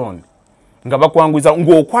salary loan nga bakwanguza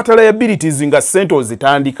ng'okwata liabilities nga ssente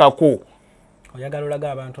ozitandikako oyagala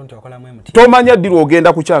olaga abantu nti okolamu MTN tomanya ddi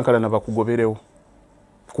lw'ogenda kukyankala na bakugoberewo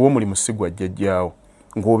kuba omulimu si gwa jjajjaawo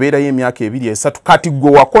ng'obeerayo emyaka 2-3 kati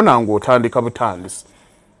gwe wakona ng'otandika butandisi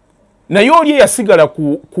naye oli yasigala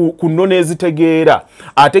ku nnono ezitegeera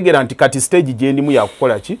ategeera nti kati stage gyendimu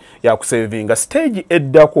yakukola ki yakusevinga stage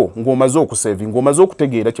eddako ng'omaze okusevinga omaze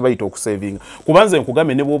okutegeera kibayita okusevinga kubanze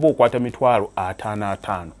nkugambe ne bw'oba okwata mitwalo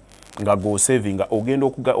 55 nga go savinga ogenda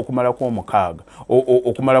okumalako omukaaga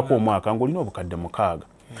okumalako omwaka ng'olina obukadde 6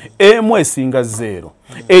 emu esinga 0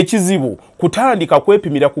 ekizibu kutandika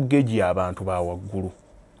kwepimira ku geji y'abantu ba waggulu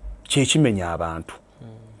kyekimenya abantu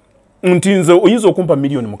nti nze oyinza okumpa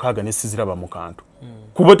million 6 ne siziraba mu kantu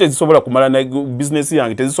kuba tezisobola kumala na business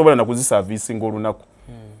yange tezisobola na kuziservicinga olunaku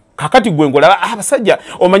kakati gwe ngola abasajja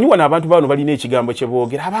omanyiwa n'abantu bano balina ekigambo kye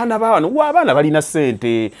boogera abaana bano abaana balina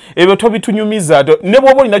sente ebyo tobitunyumiza ne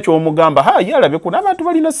bw'oba olina ky'omugamba yalabe ku n'abantu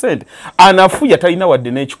balina sente anafuya talina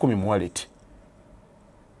wadde n'ekikumi mu wallet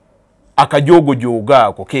akajoogo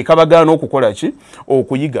ako ke kabagaana okukola ki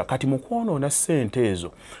okuyiga kati mu kwonoona sente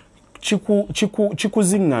ezo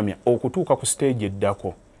kikuzingamya okutuuka ku stage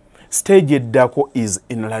eddako. Stage eddako is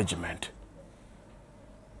enlargement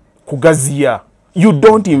kugaziya. You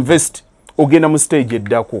don't invest ogenda mu stage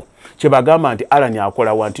eddako kyebagamba nti Alani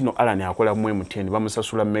akola wantino Alani akola mu MTN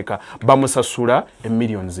bamusasula mmeka bamusasula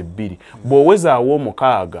millions 2 bw'owezaawo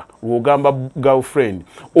 6 lw'ogamba girlfriend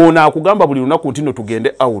ono akugamba buli lunaku ntino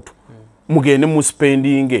tugende out mugende mu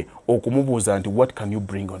spending okumubuuza nti what can you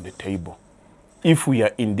bring on the table if we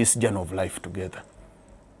are in this journey of life together.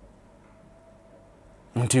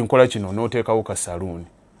 Nti nkola kino n'oteekawo ka saloon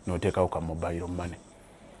n'oteekawo ka mobile money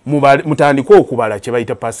mutandika okubala kye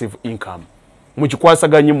bayita passive income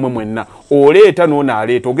mukikwasaganye mmwe mwenna oleeta n'ono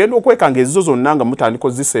aleeta ogenda okwekanga ezizo zonna nga mutandika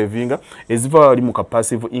zisavinga eziva wali mu ka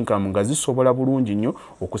passive income nga zisobola bulungi nnyo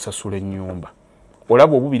okusasula ennyumba.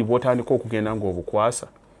 Olaba obubiri bw'otandika okugenda ng'obukwasa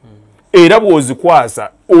era bw'ozikwasa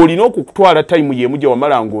olina okutwala time yemu gye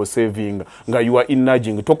wamala ng'osavinga nga you are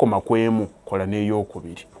enlarging tokoma kwemu kola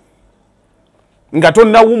n'eyokubiri nga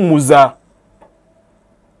tonnawummuza.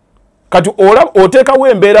 Kati oteekawo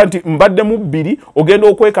embeera nti mbadde mu 2 ogenda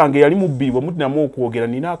okwekanga yali mu 2 bwe mutinamu okwogera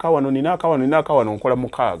nina akawano nkola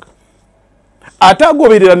 6 ate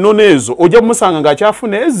agoberera nnono ezo ojja kumusanga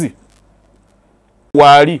ng'akyafuna ezi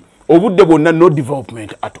waali obudde bwonna no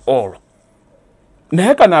development at all.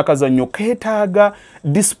 Naye kano akazannyo keetaaga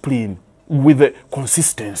discipline with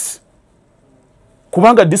consistency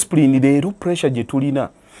kubanga discipline leero pressure gye tulina.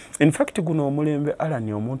 In fact guno omulembe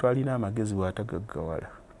Alani omuntu alina amagezi bw'atagaggawala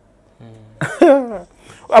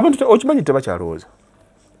abantu okimanyi tebakyalowooza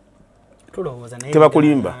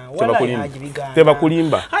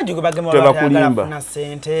tebakulimba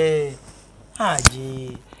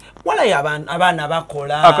walayo abaana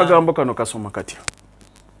bakola akagambo kano kasoma katya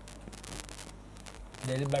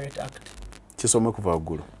deliberate act kisome kuva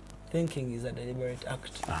waggulu thinking is a deliberate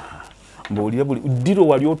act mbuulira buli ddiro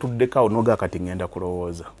wali otuddekawo noga kati ngenda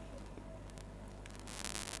kulowooza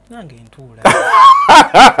nange ntuula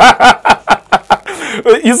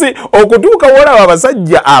isi okutuuka wolaba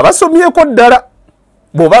abasajja abasomyeko ddala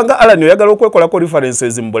bw'obanga Alani oyagala okwekolako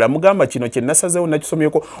references mbula mugamba kino kye nasazeewo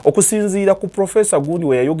nakisomyeko okusinziira ku professor gundi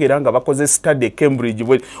we yayogera nga bakoze study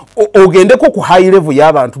Cambridge ogendeko ku high level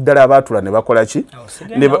y'abantu ddala abaatula ne bakola ki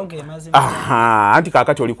anti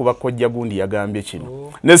kaakati oli kuba kojja gundi yagambye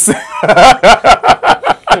kino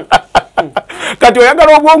kati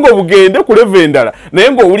oyagala obwongo bugende ku level endala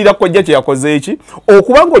naye ng'owulira kojja kye yakoze eki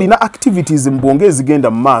okubanga olina activities mbwonge ezigenda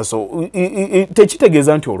mu maaso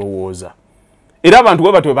tekitegeeza nti olowooza. Era abantu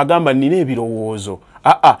bwe batwe bagamba nina ebirowoozo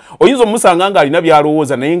oyinza omusanga nga alina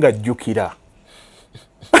byalowooza naye ng'ajjukira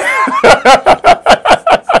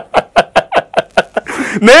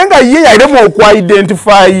naye nga ye yalemu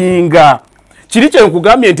okwidentifyinga kiri kye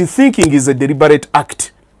nkugambye nti thinking is a deliberate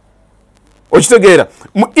act. Okitegeera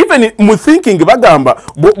even mu thinking bagamba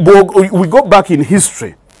we go back in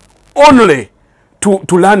history only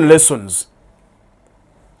to learn lessons.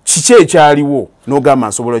 Kiki ekyaliwo n'ogamba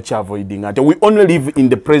nsobola kyavoiding ate we only live in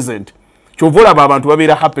the present. Kyovola abantu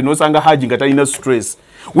babeera happy n'osanga Hajji nga talina stress.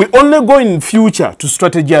 We only go in future to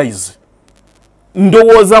strategize.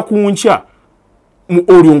 Ndowooza ku nkya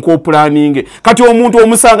olyo nko planning. Kati omuntu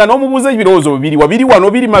omusanga n'omubuuza ebirowoozo bibiri wabiri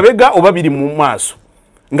wano biri mabega oba biri mu maaso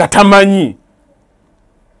nga tamanyi.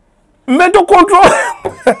 Mental control.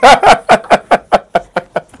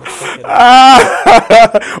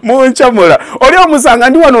 Munchamula oli omusanga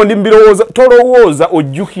ndi wano ndi mbirowooza tolowooza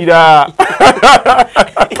ojjukira.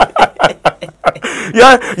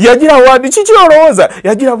 Yagira wadi kiki olowooza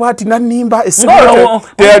yagira bwati nanimba esibolo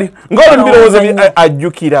teyali ngolo mbirowooza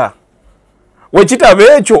ajjukira wekitaba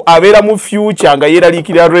ekyo abeera mu future nga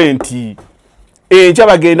yeeraliikira renti ekya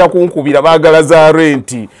bagenda kunkubira baagala za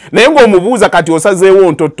renti naye ng'omubuuza kati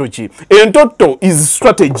osazeewo ntotto ki entotto is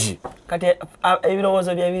strategy kati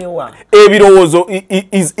ebirowoozo byebiriwa ebirowoozo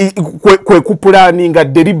kwe kupulaninga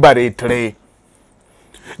deliberately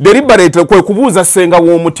kwe kubuuza senga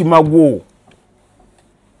w'omutima gwo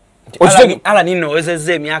ala nino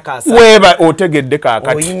owezezza emyaka 3 weba otegedde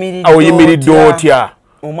kaakati oyimiridde otya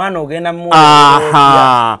omwana ogenda mu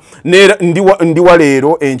ndiwa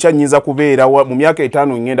leero enkya nnyinza kubeerawa mu myaka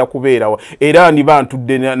 5 ngenda kubeerawa era ndiba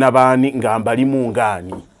ntudde nabaani nga mbalimu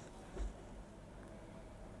ngaani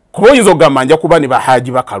kuba oyinza okugamba nja kuba ne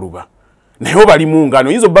bahajji bakaluba naye obalimu ngaani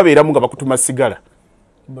oyinza obabeeramu nga bakutuma sigala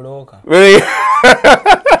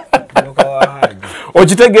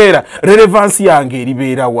okitegeera relevansi yange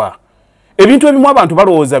eribeerawa ebintu ebimu abantu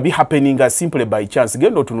balowooza bihappeninga simply by chance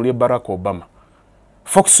genda otunulye Barack Obama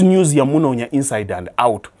Fox News yamunoonya inside and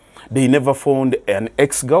out they never found an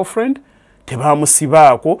ex-girlfriend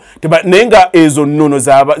tebamusibaako naye nga ezo nnono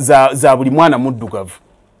za buli mwana muddugavu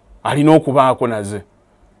alina okubaako naze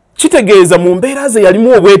kitegeeza mu mbeera ze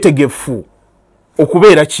yalimu obwetegefu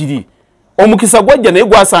okubeera kiri omukisa gwajja naye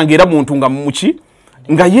gwasanga era muntu nga muki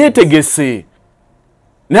nga yeetegese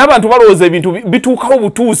naye abantu balowooza ebintu bituukawo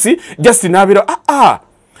butuusi just nabeera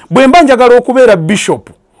bwe mba njagala okubeera bishop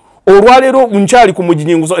olwaleero nkyali ku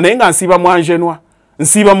mujinyinguzo naye nga nsiiba mwanjenwa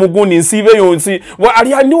nsiiba mugundi nsiibeyo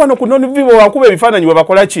ali ndi wano ku non-vivo wakuba ebifaananyi bwe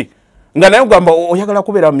bakola ki nga naye ogamba oyagala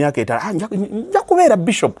kubeera mu myaka 5 nja kubeera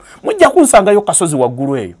bishop mujja kunsangayo kasozi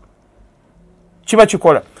waggulu eyo kiba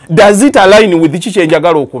kikola does it align with kiki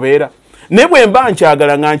kyenjagala okubeera naye bwe mba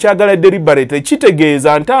nkyagala nga nkyagala deliberate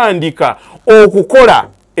kitegeeza ntandika okukola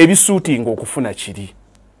ebisuutinga okufuna kiri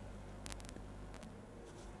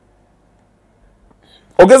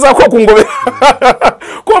ogezaako okungobe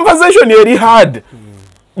conversation eri hard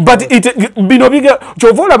but bino biga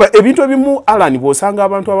kyova olaba ebintu ebimu Alan bw'osanga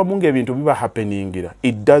abantu abamu ng'ebintu biba happeningira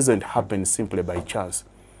it doesn't happen simply by chance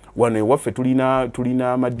wano ewaffe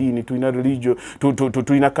tulina amadiini tulina religion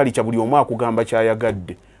tulina culture buli omu akugamba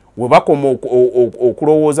kyayagadde we bakoma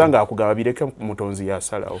okulowooza ng'akugamba bireke mutonzi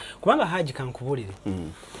yasalawo kubanga Hajji kankubulire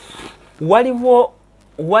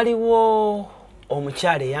waliwo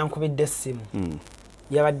omukyala eyankubidde essimu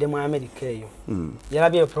yabadde mu America eyo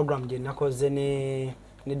yalabye program gye nakoze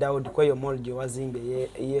ne Daudi kweyo mall gye wazimbe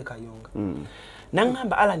ye Kayonga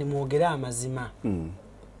nangamba Alan mwogera amazima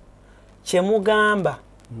kyemugamba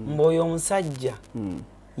mboyo omusajja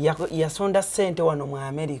yasonda ssente wano mu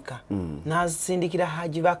America n'asindikira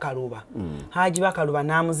Hajji Bakaluba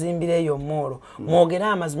n'amuzimbira eyo mall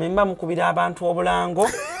mwogera amazima mba mukubira abantu obulango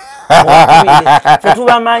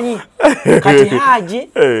tubamanyi kati Hajji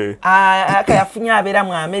akayafunya abeera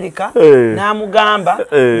mu America n'amugamba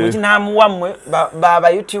namuwammwe baba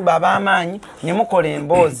YouTube ab'amaanyi ne mukola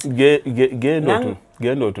emboozi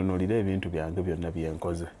genda otunulira ebintu byange byonna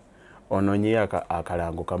byenkoze ononye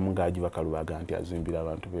akalango kamu nga Hajji Bakaluba nti azimbira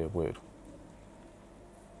abantu b'ebweru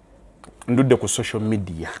ndudde ku social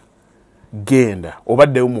media genda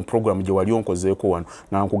obaddeyo mu program gye wali onkozeeko wano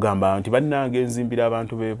nga nkugamba nti bannange nzimbira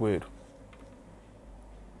abantu b'ebweru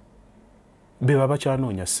beba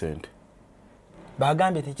bakyanoonya ssente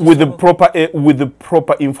with the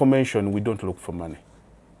proper information we don't look for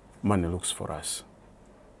money looks for us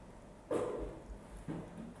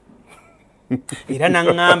era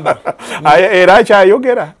naŋŋamba era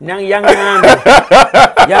akyayogera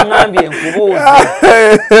yaŋŋambye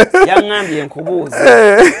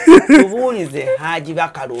nkubuuze tubuulize Hajji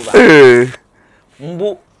Bakaluba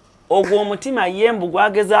mbu ogwo omutima ye mbu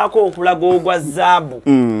gwagezaako okulaga ogwa zaabu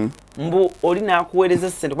mbu oli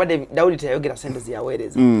n'akuweereza ssente kuba Daudi teyayogera ssente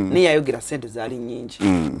zeyaweereza naye yayogera ssente zaali nnyingi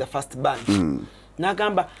the first bunch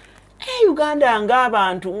n'agamba Uganda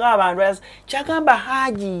ng'abantu kyagamba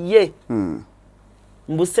Hajji ye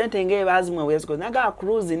mbu sente ng'ebazimwe bweziko naga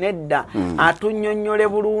cruise nedda atunnyonnyole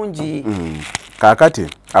bulungi. Kaakati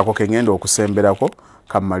ako kengenda okusemberako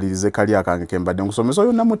kamalirize kali akange kembadde nkusomesa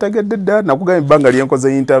oyo namutegedde dda nakugamba ebbanga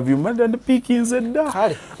lyenkoze interview madde piikinze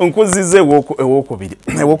dda nkuzize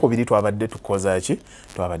ewokubiri twabadde tukoza ki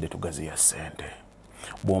twabadde tugaziya ssente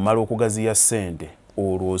bw'omala okugaziya ssente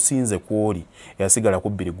olwo osinze kwoli yasigala ku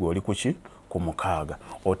bbiri gw'oli kuki ku mukaaga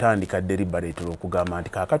otandika deliberate okugamba nti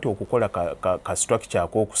kaakati okukola ka structure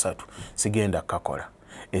ak'okusatu sigenda kakola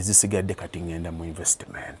ezisigadde kati ngenda mu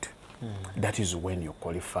investment. That is when you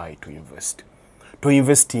qualify to invest. To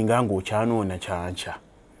investinga ng'okyanoona kyanca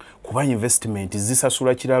kuba investment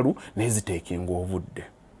zisasula kiralu neziteekinga obudde.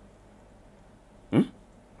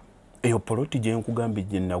 Eyo poloti gye nkugambye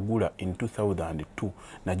gye nagula in 2002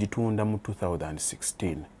 nagitunda mu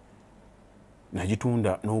 2016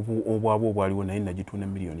 nagitunda n'obwabwe obwaliwo naye nagitunda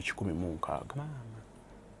miliyoni 16.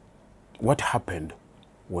 What happened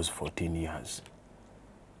was 14 years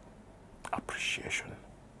appreciation.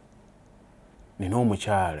 Nina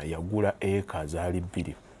omukyala yagula eka zaali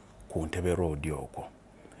 2 ku Ntebe Road okwo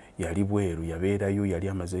yali bweru yabeerayo yali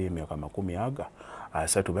amazeyo emyaka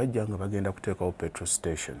 30 bajja nga bagenda kuteekawo petrol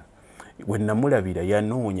station we namulabira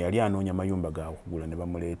yanoonya yali anoonya mayumba ga kugula ne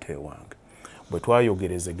bamuleeta ewange bwe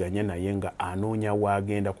twayogerezeganya naye nga anoonya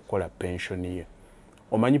waagenda kukola pension ye.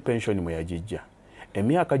 Omanyi pension mwe yagijja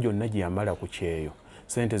emyaka gyonna gye yamala ku kyeyo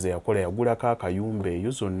sente ze yakola yagulako akayumba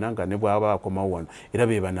eyo zonna nga ne bw'aba akomawo wano era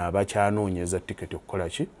be bano abakyanoonyeza tiketi okukola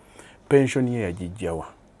ki pension ye yagijjawa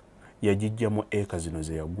yagijjamu eka zino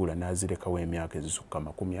ze yagula n'azirekawo emyaka ezisukka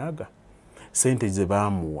 40. Sente ze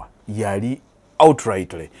baamuwa yali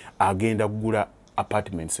outrightly agenda kugula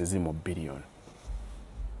apartments ezimu billion.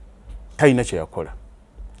 Talina kye yakola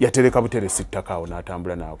yatereka buteresi ttaka awo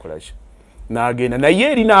n'atambula n'akola ki n'agenda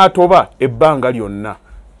naye eri n'atoba ebbanga lyonna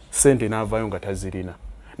sente n'avaayo nga tazirina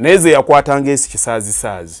naye ze yakwatanga esi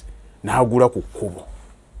kisaazi n'agula ku kkubo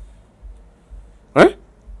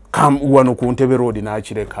wano ku Ntebe Road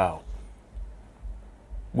n'akireka awo.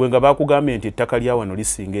 Gwe nga bakugambye nti ettaka lya wano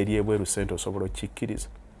lisinga eryebweru sente osobola okukikkiriza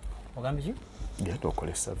ogambye ki genda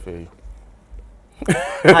okole survey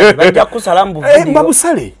bajja kusala mu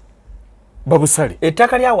video babusale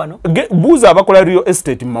ettaka lya wano buuza abakola real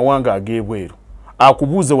estate mu mawanga ag'ebweru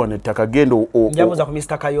akubuuze wano ettaka genda njabuuza ku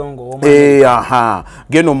Mr. Kayongo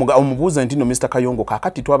genda omubuuza nti no Mr. Kayongo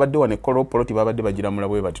kaakati twabadde wano ekolo poloti babadde bagiramula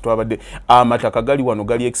bwe bati twabadde amataka gali wano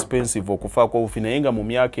gali expensive okufaako obufi naye nga mu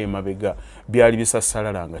myaka emabega byali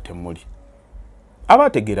bisasalala nga temuli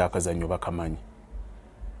abategeera akazannyo bakamanyi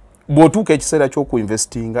bw'otuuka ekiseera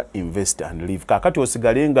ky'okuinvestinga invest and live kaakati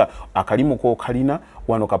osigale nga akalimu k'okalina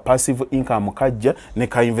wano ka passive income kajja ne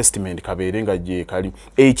ka investment kabeere nga gye kali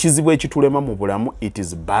ekizibu ekitulema mu bulamu it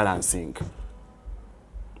is balancing.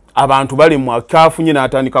 Abantu balemwa kafunye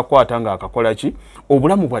n'atandika kwata nga akakola ki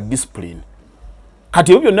obulamu bwa discipline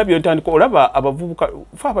kati ebyo byonna by'otandika olaba abavubuka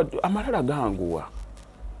amalala ganguwa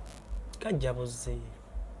kajja buzze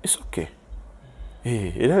it's okay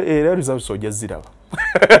era results ojja ziraba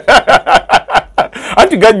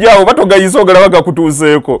anti gajjaawo batogayisa ogalaba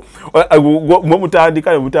gakutuuseeko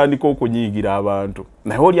mutandika okunyiigira abantu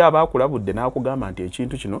naye oli abaakulabudde n'akugamba nti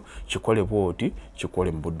ekintu kino kikole bwoti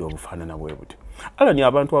kikole mu budde obufaanana bwe buti. Alani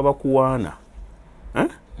abantu abakuwaana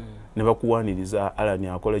ne bakuwaaniriza alani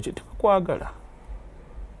akola ki tebakwagala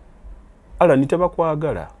alani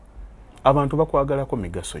tebakwagala abantu bakwagalako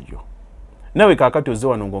migaso gyo nawe kaakati ozze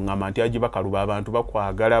wano ng'oŋŋamba nti Hajji Bakaluba abantu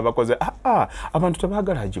bakwagala bakoze abantu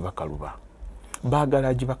tebaagala Hajji Bakaluba baagala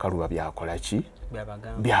Hajji Bakaluba byakola ki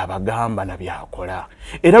byabagamba na byakola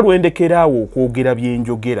era lwendekeraawo okwogera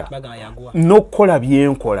byenjogera n'okukola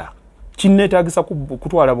byenkola kinneetaagisa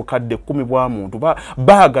kutwala bukadde 10 bwa muntu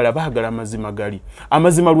baagala amazima gali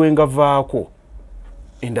amazima lwengavaako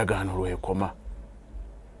endagaano lwekoma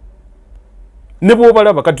ne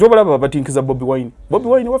bw'obalaba kati obalaba batinkiza Bobi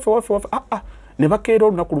Wine waffe ne bakeera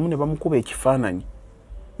olunaku lumu ne bamukuba ekifaananyi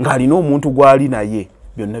ng'alina omuntu gw'ali naye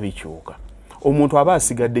byonna bikyuka omuntu aba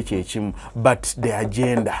asigadde kyekimu but the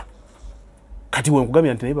agenda kati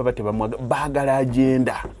wenkugambya nti naye baba tebamwaga baagala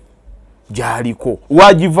agenda gy'aliko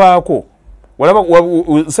wagivaako walaba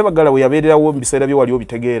Sebagala we yabeererawo mu biseera bye wali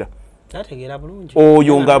obitegeera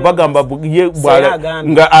oyo nga bagamba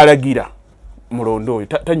nga alagira mulondo oyo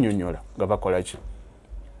tannyonnyola nga bakola ki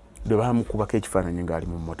lwe baamukubako ekifaananyi ng'ali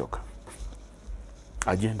mu mmotoka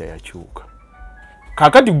agenda yakyuka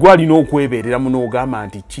kaakati gwalina okwebeerera mu n'ogamba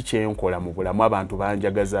nti ki kyenkola mu bulamu abantu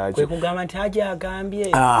banjagaza ki kugamba nti Hajji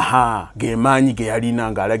agambye ge maanyi ge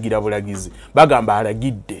yalina ng'alagira bulagizi bagamba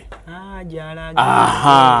alagidde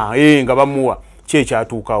nga bamuwa ki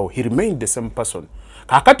ekyatuukawo he remained the same person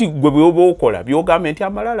kakati gwe bwoba okola byogamba nti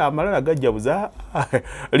amalala gajjabuza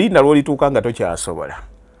linda lwolituuka nga tokyasobola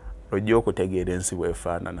ojja okutegeera ensi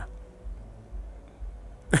bwefaanana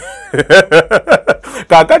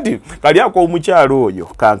kakati kali ak'omukyalo oyo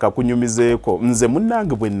kanka kunyumizeeko nze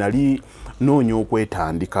munnange bwe nali noonya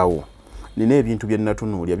okwetandikawo nina ebintu bye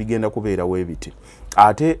natunuulya bigenda kubeerawo ebiti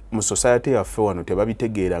ate mu society yaffe wano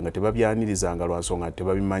tebabitegeeranga tebabyaniriza lwansonga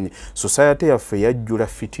tebabimanyi society yaffe yajjula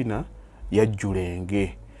fitina yajjula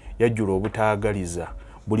enge yajjula obutaagaliza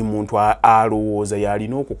buli muntu alowooza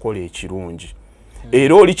yalina okukola ekirungi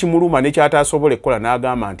era oli kimuluma nekyatasobola ekkola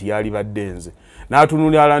n'agamba nti yali badde nze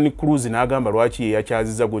n'atunulira Alan Cruz n'agamba lwaki ye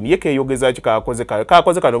yakyaziza gwe ye keeyogeza ki kakoze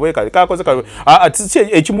kano bwe kakoze kano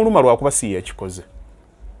ekimuluma lwakuba si yakikoze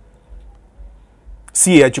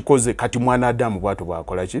si yakikoze kati mwana Adamu bwatu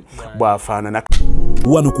bwakola ki bwafaanana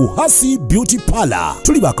wano ku Hasi Beauty Parlor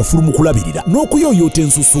tuli bakafulu mu kulabirira n'okuyoyota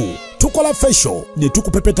ensusu tukola facial ne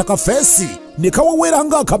tukupepeta ka face ne kawawera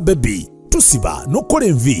nga akabebi tusiba n'okukola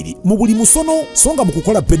enviiri mu buli musono songa mu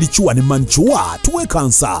kukola pedicure ne manicure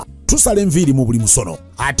tuwekansa tusala enviiri mu buli musono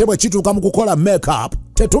ate bwe kituuka mu kukola makeup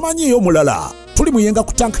tetumanyiyo mulala tuli muyenga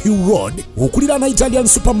ku Tank Hill Road okulira na Italian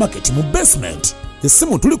supermarket mu basement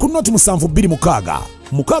essimu tuli ku noti 72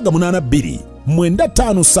 682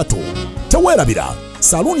 953 teweerabira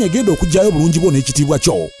saluuni egenda okujjayo bulungi bwo n'ekitiibwa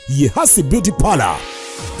kyo ye Hasi Beauty Parlor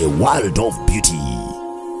a world of beauty.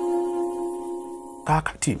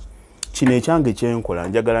 Kakati kino ekyange kyenkola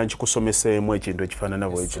njagala nkikusomeseemu ekintu ekifaanana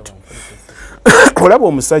bwekito olaba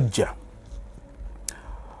omusajja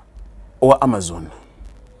owa Amazon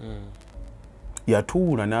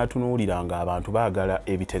yatuula n'atunuulira abantu baagala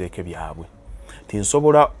ebitereke byabwe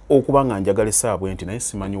tinsobola okuba nga njagala essaawa nti naye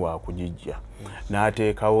simanyi wakugijja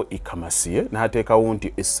n'ateekawo ikamasiye n'ateekawo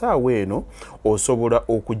nti essaawa eno osobola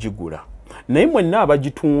okugigula naye mwenna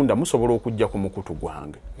abagitunda musobola okujja ku mukutu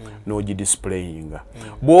gwange n'ogidisplayinga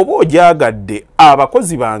bw'oba ogyagadde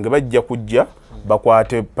abakozi bange bajja kujja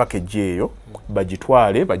bakwate package eyo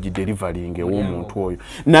bagitwale bagidelivaring ew'omuntu oyo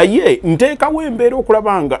naye nteekawo embeera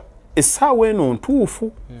okulaba nga essaawa eno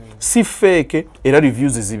ntuufu si fake era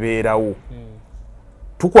reviews zibeerawo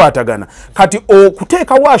tukwatagana kati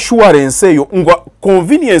okuteekawo assurance eyo nga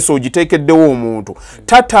convenience ogiteekeddewo omuntu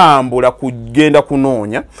tatambula kugenda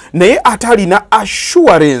kunoonya naye atalina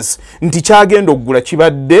assurance nti kyagenda okugula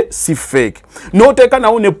kibadde si fake n'oteeka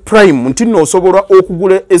nawo ne prime nti nno osobola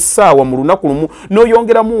okugula essaawa mu lunaku lumu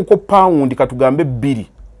n'oyongeramuko pound katugambe 2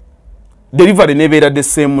 delivery nebeera the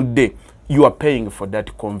same day you are paying for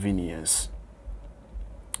that convenience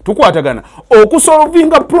tukwatagana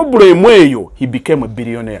okusolvinga problem eyo he became a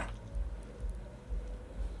billionaire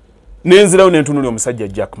nenzirawo nentunuli omusajja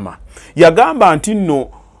Jack Ma yagamba nti nno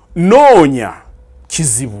noonya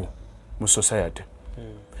kizibu mu society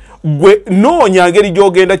gwe noonya ngeri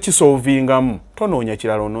gyogenda kisolvingamu tonoonya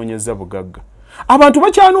kirala onoonyeza bugagga abantu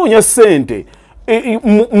bakyanoonya ssente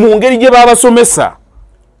mu ngeri gye babasomesa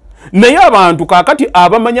naye abantu kakati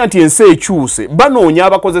abamanya nti ensi ekyuse banoonya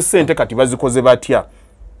abakoze ssente kati bazikoze batya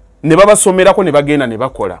ne babasomerako ne bagenda ne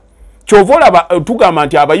bakola kyova olaba tugamba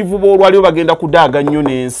nti abayivu b'olwaliwo bagenda kudaaga nnyo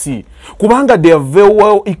n'ensi kubanga they are very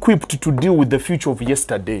well equipped to deal with the future of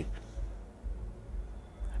yesterday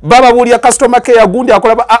bababuulira customer care gundi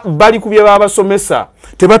akola bali ku bye babasomesa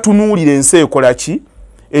tebatunuulira ensi ekola ki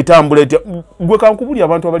etambula etya gwe kankubulira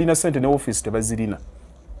abantu abalina ssente ne office tebazirina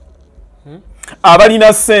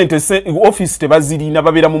abalina ssente office tebazirina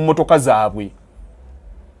babeera mu mmotoka zaabwe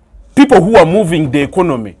people who are moving the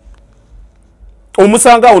economy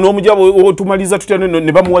omusanga awo n'omujja otumaliza tutya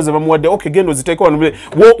ne bamuwaza bamuwadde okay gendo ziteeka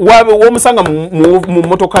wano w'omusanga mu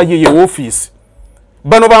mmotoka ye office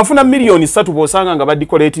bano banfuna million 3 bosanga nga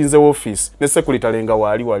badikoletinze office ne security lenga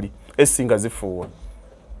wali esinga zifuwa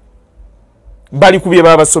bali kubye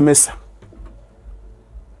babasomesa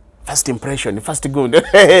first impression first good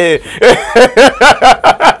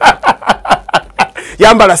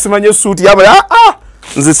yambala simanye suit yambala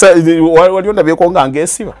waliona byeko nga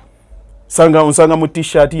ngesiba sanga mu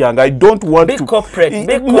t-shirt yanga I don't want big to corporate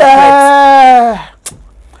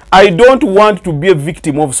I don't want to be a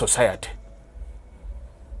victim of society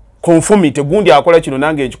conformity gundi akola kino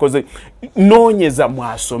nange ekikoze noonyeza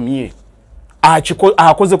mwasomye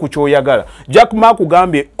akoze ku kyoyagala Jack Ma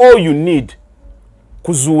kugambye all you need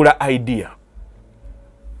kuzuula idea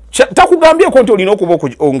takugambye ko nti olina okuba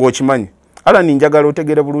ng'okimanyi ala ninjagala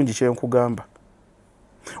otegere bulungi kyenkugamba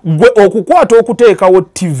gwe okukwata okuteekawo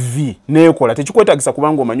TV neekola tekikwetagisa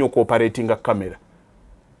kubanga omanyi okoperatinga kamera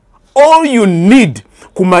all you need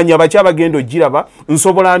kumanya baki abagendo giraba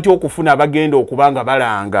nsobola nti okufuna abagendo okubanga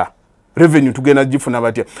balanga revenue tugenda gifuna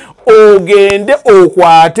batya ogende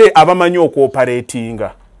okwate abamanyi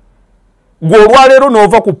okoperatinga gwe olwaleero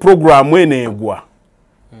n'ova ku programu eneegwa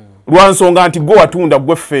lwansonga nti gwe watunda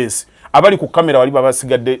gwe face abali ku kamera wali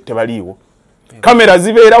babasigadde tebaliiwo kamera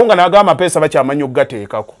zibeerawo nga naga amapeesa bakyamanyi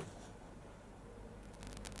okugateekako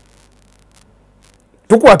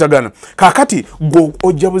tukwatagana kakati gwe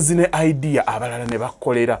ojja buzine idea abalala ne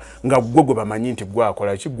bakolera nga gwe bamanyi nti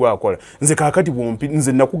gwakola ki gwakola nze kakati bwompi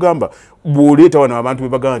nze nakugamba bw'oleeta wano abantu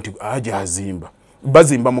bebagamba nti hajji azimba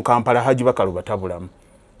bazimba mu Kampala hajji Bakaluba tabulamu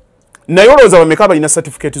naye olowooza bameka balina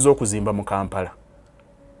certificate z'okuzimba mu Kampala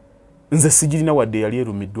nze sigirina wadde yali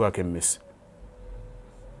erumiddwako emmesi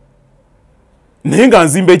naye nga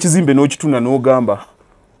nzimba ekizimbe n'okituna n'ogamba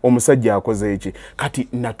omusajja akoze eki kati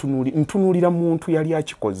ntunuulira muntu yali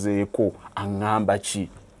akikozeeko aŋŋamba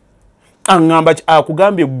ki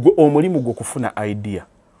akugambye omulimu gwe kufuna idea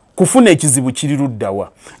kufuna ekizibu kiri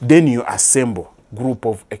luddawa then you assemble group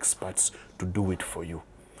of experts to do it for you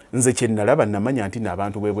nze kye nalaba namanya nti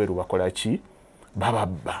n'abantu bwebweru bakola ki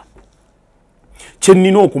bababba kye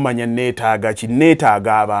nnina okumanya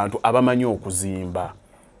neetaaga abantu abamanyi okuzimba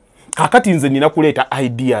kakati nze nina kuleeta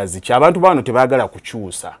ideas ki abantu bano tebaagala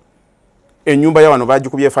kukyusa ennyumba y'awano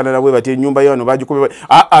bagikubye efaanana bwe bati ennyumba y'awano bagikubye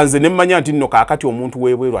nze ne mmanya nti nno kakati omuntu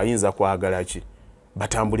weebweru ayinza kwagala ki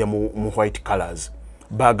batambulira mu white colors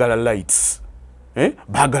baagala lights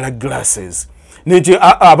baagala glasses nekye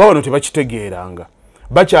abawano tebakitegeeranga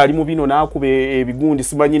bakyali mu bino n'akuba ebigundi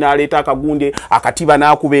simanyi n'aleeta akagundi akatiba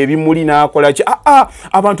n'akuba ebimuli n'akola ki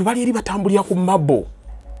abantu bali eri batambulira ku mabo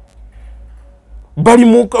bali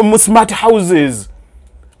mu smart houses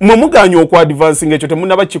mwe muganya okwadvancing ekyo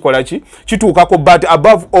temunaba kikola ki kituukako but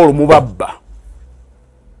above all mubabba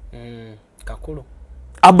kakulu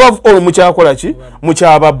above all mukyakola ki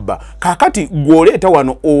mukyababba kakati gwoleeta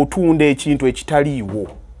wano otunda ekintu ekitaliiwo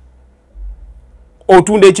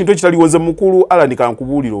nze mukulu Alani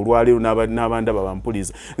kankubuulira olwaleero n'abandaba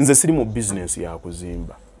bampuliza nze siri mu business ya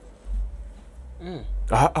kuzimba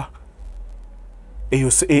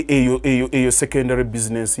eyo secondary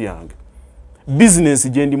business yange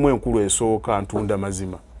business gye ndimu enkulu esooka ntunda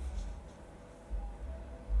mazima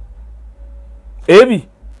ebi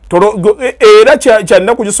era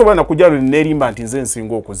kyannaku gisobola nakugyalo neerimba nti nze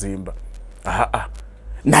nsinga okuzimba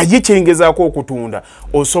naye kyengezaako okutunda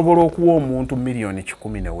osobola okuwa omuntu miliyoni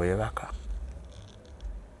 10 ne weebaka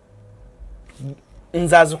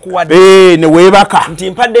nzazi kuwadde ne weebaka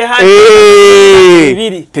nti mpadde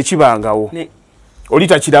hajji tekibangawo oli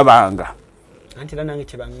takirabanga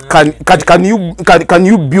kati can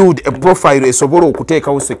you build a profile esobola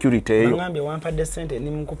okuteekawo security eyo ngambye wampadde sente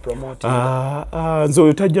ni muku promote nze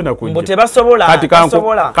oyo tajja nakujja mbo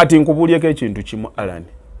tebasobola kati nkubuulyeko ekintu kimu Alani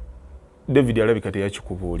David alabika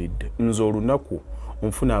teyakikubuulidde nze olunaku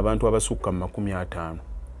nfuna abantu abasukka mu 50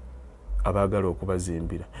 abaagala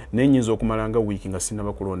okubazimbira naye nnyinza okumalanga wiiki nga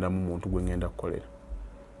sinaba kulondamu muntu gwe ngenda kukolera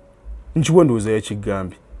nkiwe ndowooza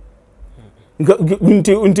yakigambye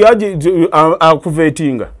nti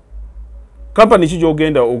akuvetinga kampani ki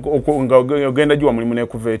gyogenda ogenda giwa mulimu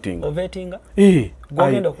nekuvetinga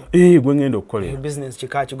gwe ngenda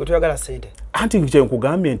okukolera anti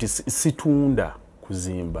kyenkugambye nti situunda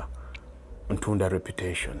kuzimba ntunda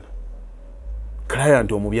reputation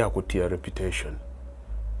client omubi akuttira reputation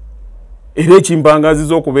era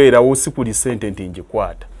ekimbangaziza okubeerawo sikuli sente nti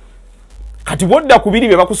ngikwata kati bodda kubiri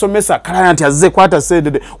bye bakusomesa client azze kwata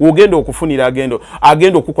sente wogenda okufunira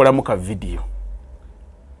agenda okukolamu ka video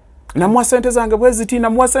namuwa sente zange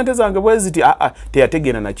bweziti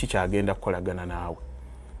teyategeera naki kyagenda kukolagana naawe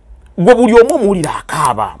gwe buli omu omuwulira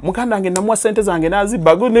akaaba muganda wange namuwa sente zange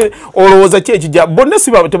nazibba olowooza ki ekijja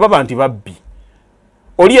bonna tebaba nti babbi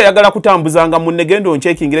oli yayagala kutambuzanga munne genda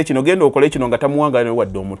onchekingira kino genda okole kino nga tamuwanga ne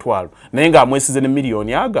wadde omutwalo naye nga amwesize ne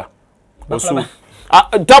miliyoni aga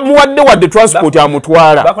tamuwadde wadde transport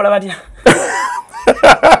amutwala bakola batya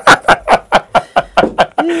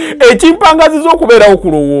ekimpangaziza okubeerawo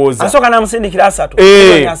kulowooza asooka namusindikira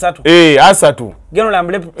 3 geno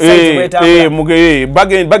lambule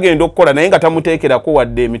bagenda okukola naye nga tamuteekerako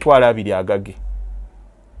wadde emitwalo 2 agage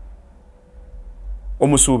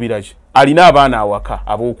omusuubiraki alina abaana awaka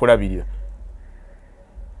ab'okulabirira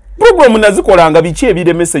puroguramu nazikolanga biki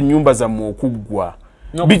ebiremesa ennyumba zammwe okuggwa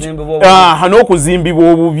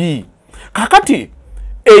n'okuzimbibwa obubi kakati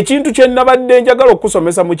ekintu kye nabadde njagala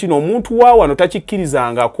okusomesa mu kino omuntu wa wano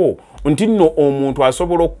takikkirizangako nti nno omuntu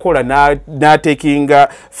asobola okukola n'atekinga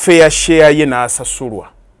fair share ye n'asasulwa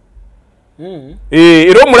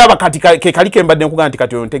era omulaba kati kali kembadde nkuga nti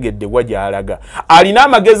kati ontegedde bwa gy'alaga alina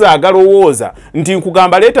amagezi agalowooza nti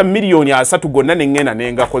nkugamba leeta miliyoni 3 gonna ne ngenda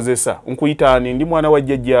ne ngakozesa nkuyitaani ndi mwana wa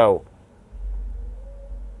jjajjaawo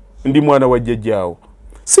ndi mwana wa jjajjaawo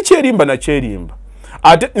si kyerimba na kyerimba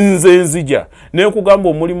ate nze nzija nekugamba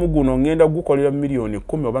omulimu guno ngenda gukolera milioni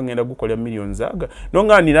 10 oba ngenda gukolera milioni zaga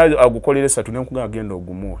nonga nina agukolera 3 nekugamba genda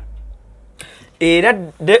ogumuwe era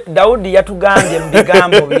Daudi yatugambye mu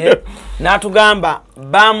bigambo bye n'atugamba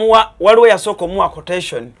bamuwa waliwo yasooka omuwa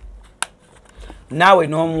quotation nawe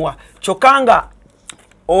n'omuwa kyokanga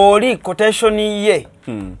oli quotation ye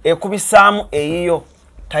ekubisaamu eyiyo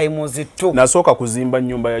times 2 nasooka kuzimba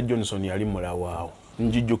nyumba ya Johnson yali mulawaawo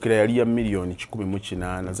njijjukira yali ya milioni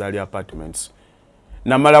 18 zaali apartments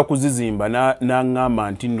namala kuzizimba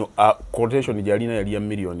n'angamba nti no quotation gyalina yali ya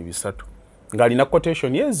milioni 3 ng'alina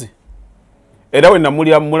quotation yezi era we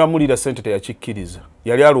mulamulira sente teyakikkiriza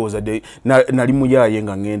yali alowooza nali muyaye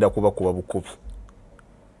nga ngenda kuba bukubi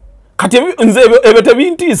kati nze ebyo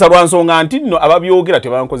tebintiisa lwa nsonga nti nno ababyogera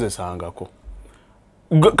tebankozesangako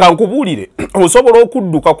kankubuulire osobola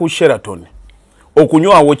okudduka ku Sheraton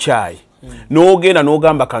okunywawo caayi n'ogenda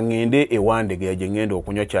n'ogamba kangende ewandege gye ngenda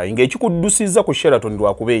okunywa caayi ng'ekikuddusizza ku Sheraton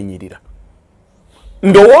lwakubenyirira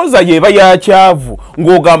ndowooza yeba yakyavu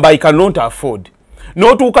ng'ogamba I cannot afford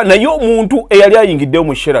n'otuuka naye omuntu eyali ayingiddeyo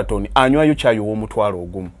mu Sheraton anywayo caayi ow'omutwalo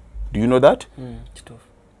ogumu. Do you know that?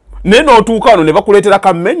 Ne n'otuuka wano ne bakuleetera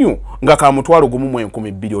ka menu nga ka mutwalo gumu mu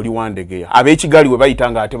 12,000 oli wandegeya ab'ekigali we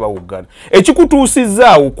bayita nga ate bawuggana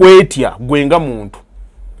ekikutuusizaawo kwetya gwenga muntu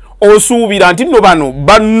osuubira nti nno bano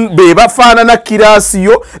be bafaanana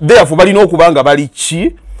kiraasiyo therefore balina okuba nga bali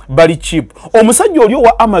cheap. Omusajja oli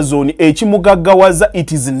owa Amazon ekimugaggawaza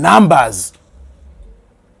it is numbers.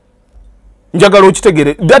 Njagala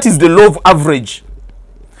okitegere, that is the law of average.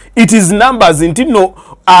 It is numbers nti no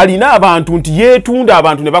alina abantu nti yeetunda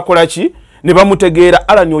abantu ne bakola ki ne bamutegeera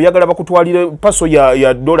alani oyagala bakutwalire paso ya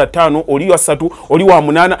 $5 oli ya 3 oli wa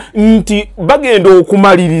 8 nti bagenda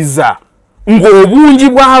okumaliriza ng'obungi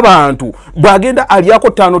bw'abantu bwagenda aliyako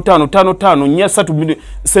 5 nya 3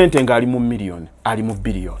 sente ng'ali mu million ali mu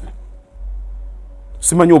billion.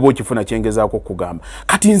 Simanyi oba okifuna kyengezaako kugamba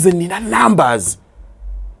kati nze nina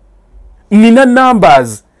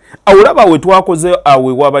numbers awulaba we twakoze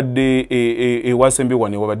awe wabadde ewasembe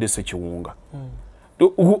wane wabadde Sekiwunga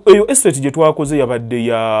eyo estate gye twakoze yabadde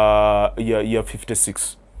ya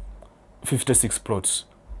 56 plots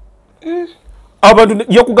abantu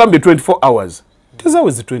yakugambye 24 hours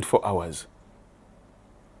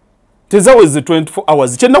tezaweze 24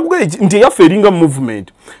 hours kyenakugambye nti yaffe eringa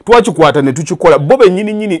movement twakikwata ne tukikola bo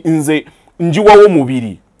bennyini nze njiwawo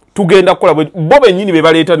mubiri tugenda kukola bo bennyini be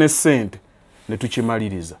baleeta ne ssente ne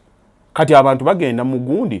tukimaliriza kati abantu bagenda mu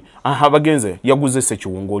gundi bagenze yaguze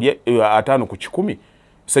Sekiwunga oli 5 ku 10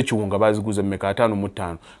 Sekiwunga baziguze mmeka 5 mu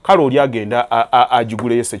 5 kale oli agenda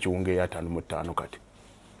agigule Sekiwunga ya 5 mu 5 kati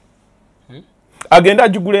agenda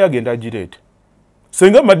agigule agenda agireete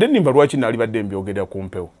senga madeni mba lwaki nali badde mbyogera ku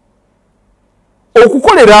mpewo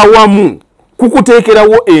okukolera awamu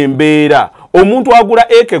kukuteekerawo embeera omuntu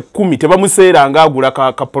agula eke 10 tebamuseera nga agula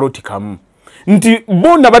ka ploti kamu nti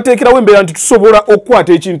bonna bateekerawo embeera nti tusobola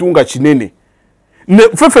okukwata ekintu nga kinene ne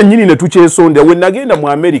fefe nyini ne tukyesonda we nagenda mu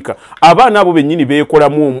America abaana abo bennyini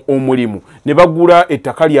beekolamu omulimu ne bagula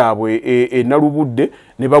ettaka lyabwe Nalubudde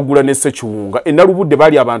ne bagula ne Sekiwunga Nalubudde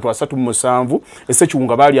bali abantu 37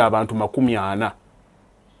 Sekiwunga bali abantu 40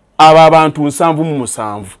 aba abantu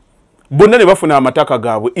 77 bonna ne bafuna amataka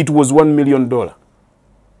gaabwe it was $1 million.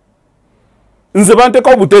 Nze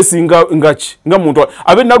banteka obutesi nga muntu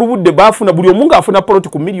abe Nalubudde bafuna buli omunga afuna plot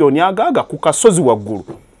ku milioni agaga ku kasozi waggulu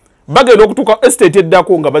bagenda okutuka estate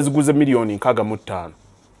eddako nga baziguze milioni 65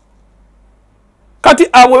 kati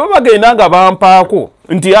abwe bagenda nga bampaako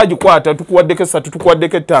nti agikwata tukuwaddeke 3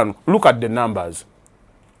 tukuwaddeke 5 look at the numbers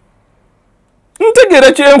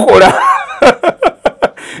ntegera kyenkola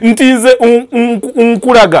nti nze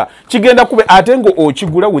nkulaga kigenda kube ate ngo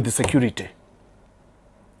okigula with security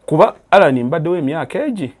kuba alani mbaddewo emyaka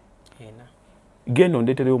egi genda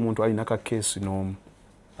ondeetereyo omuntu alina ka keesi n'omu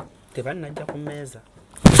tebannajja ku mmeeza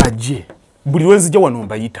ajje buli lwenzijja wano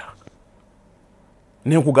mbayita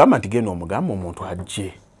nenkugamba nti genda omugamba omuntu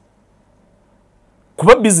ajje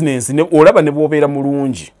kuba bizinensi olaba ne bwobeera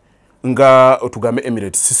mulungi nga otugambe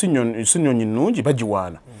Emirates sinyonyi nnungi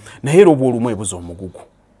bagiwaana naye era oba olumu ebuza omugugu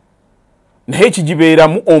naye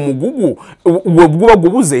ekigibeeramu omugugu guba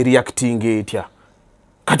gubuza reacting etya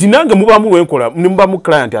kati nange mubamu lwenkola mubamu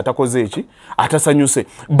client atakoze eki atasanyuse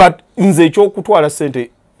but nze ekyokutwala sente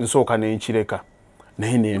nsooka nenkireka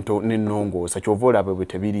naye nenongoosa kyova olaba bwe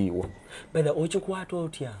tebiriiwo bada okikwata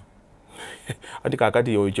otya ati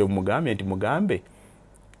kakati yoyo mugambe nti mugambe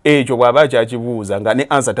ekyo bw'aba kyakibuuza nga ne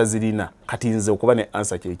ansa tazirina kati nze okuba ne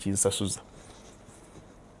ansa kyekinsasuza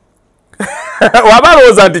waba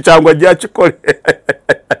alowooza nti kyangwa ajja kikole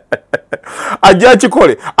ajja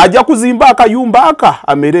kikole ajja kuzimba akayumba aka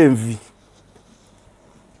amere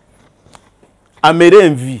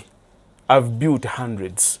envi. I've built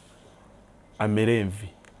hundreds amere envi.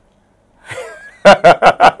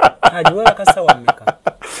 Ajiwala kasawa meka.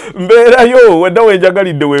 Mbera yo wenda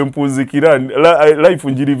wenjagalidde wempuzikira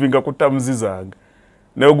life njirivinga kutamuzi zange.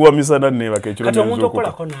 Ne ogwa misana neba kechiro. Kati omuntu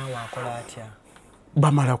okolako naawe akola atya?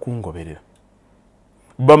 Bamala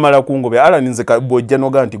kungoberera ala ninze bojja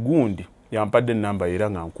noga nti gundi yampadde namba era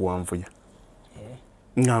nga nkuwanvuya.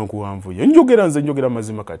 Nkuwanvuya. Njogera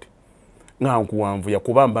mazima kati. Nkuwanvuya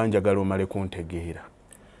kuba mbanjagala omale kuntegeera.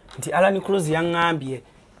 Nti Alan Cruz yangambye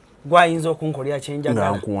gwayinza okunkolera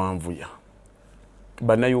kyenjagala. Nkuwanvuya.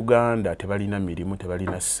 Bannayuganda tebalina mirimu,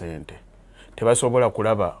 tebalina ssente. Tebasobola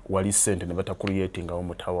kulaba wali ssente ne batakuliyetinga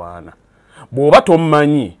omutawaana. Bw'oba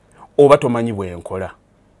tomanyi oba tomanyi bwenkola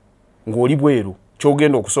ng'oli bweru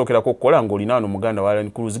kyogenda okusookerako okukola ng'olina wano muganda wa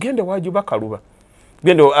Alan Cruz gende waji Bakaluba.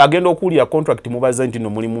 Agenda okuwulira contract mubaza nti no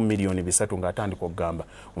mulimu milioni 3 ng'atandika okugamba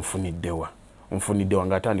nfuniddewa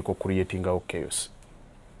ng'atandika okuliyetingawo chaos.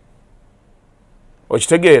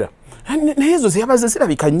 Okitegeera? Naye ezo ziyabaze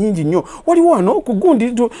zirabika nnyingi nnyo. Waliwo wano ku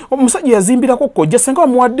gundi omusajja yazimbirako kkojja senga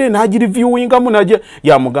bamuwadde n'agiriviewingamu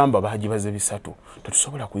yamugamba baagibaze 3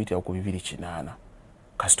 tetusobola kuyitira ku 280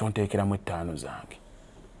 kasita onteekeramu 5 zange.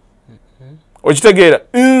 Okitegeera?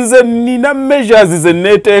 Nze nina measures ze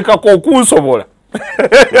neeteekako okunsobola.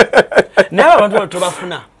 Naye abantu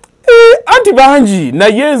tubafuna. Anti bangi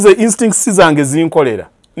naye nze instincts zange zinkolera.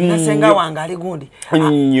 Nasenga wange ali gundi.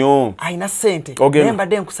 Nnyo. Aina sente. Naye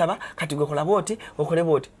mbadde nkusaba kati gwe kola boti okole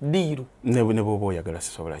boti diiru. Ne bw'oba oyagala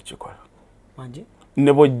sisobola kukikola. Wangi?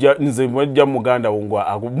 Ne bw'ojja nze bw'ojja muganda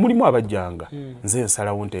wongwa mulimu abajjanga. Nze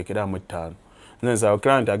nsalawo nteekeramu 5. Nze nsalawo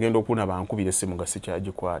client agenda okuna bankubira essimu nga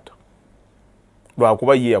sikyagikwata.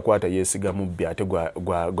 Lwakuba ye yakwata yeesiga mubbi ate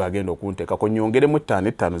gwagenda okunteekako nyongeremu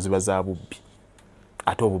 5 ziba za bubbi.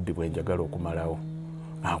 Ate obubbi bwenjagala okumalawo.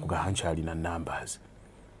 Nkugamba nkyalina numbers.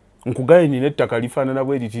 Nkugaye nina ettaka lifaanana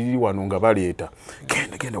bwe litiri wano nga baleeta.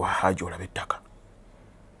 Genda wa hajji olabe ettaka.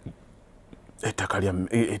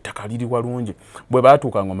 Ettaka liri walungi. Bwe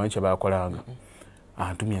baatuukanga omanyi kye baakolanga.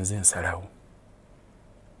 Antumye nze nsalawo.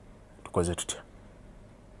 Tukoze tutya.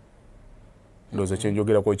 Ndoza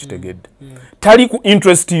kyenjogerako kitegedde. Tali ku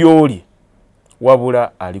interest yoli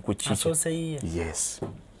wabula ali ku kiki. Yes.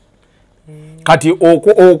 Kati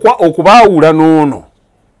okubaawula n'ono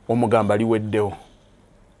omugamba liweddewo.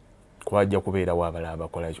 Kwajja kubeera wabala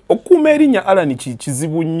abakola ekyo. Okuuma erinnya Alan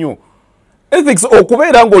kizibu nnyo. Ethics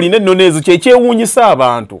okubeera ng'olina ennono ezo kyewuunyisa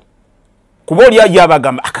abantu. Kuba oli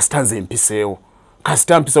yabagamba akasitanze mpiseewo.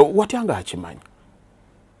 Kasita mpiseewo watyanga akimanyi.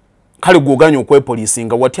 Kale gwoganya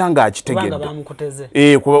okwepolisinga watyanga akitegedde.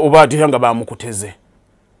 Kuba oba atyanga bamukuteze.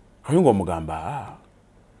 Ayingo omugamba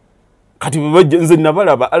kati nze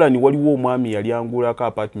nabalaba Alan waliwo omwami yali angulako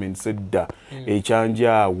apartment sedda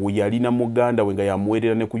ekyanjaawo yalina muganda we nga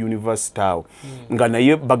yamuweerera ne ku university awo nga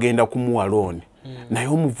naye bagenda kumuwa loan naye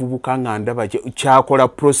omuvubuka nga ndaba kyakola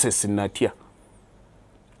process natya.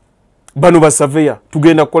 Bano ba surveyor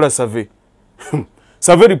tugenda kukola survey.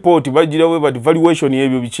 Survey report bagirawe ba valuation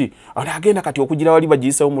y'ebyo biki. Agenda kati okugira wali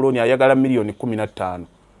bagiyisawo muloni ayagala milioni 15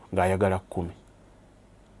 nga ayagala 10.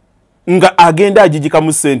 Nga agenda ajijika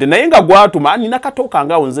mu sente naye nga gwatuma nina katoka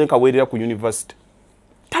nga nze nkaweerera ku university.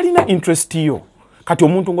 Talina interest yo. Kati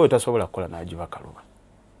omuntu ngoyo tasobola kukola n'agiba Kaluba.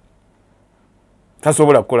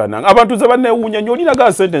 Tasobola kukola nanga. Abantu ze banewuunya nnyo olina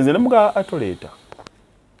ga sente nze ne muga atoleeta.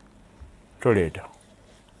 Toleeta.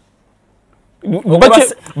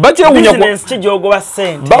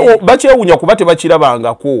 Bakyewuunya kuba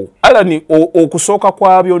tebakirabangako. Alan okusooka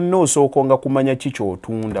kwa byonna osooka nga kumanya kiki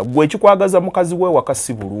otunda. Gwe ekikwagaza mukazi we waka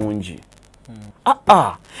si bulungi.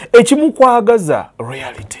 Ekimukwagaza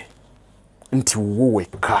reality nti wo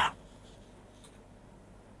wekka.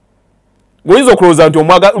 Goyinza okulowooza nti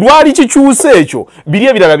omwagala lwali kikyuse ekyo biri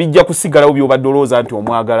ebirala bijja kusigalawo by'obadde olowooza nti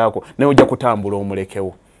omwagalako naye ojja kutambula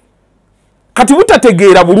omulekewo. Kati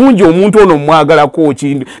butategeera bulungi omuntu ono mwagalako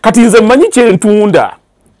kintu. Kati nze mmanyi kyentunda.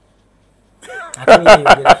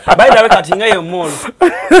 Bayidawe kati nga yo molo.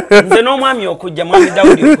 Nze n'omwami okujja mwami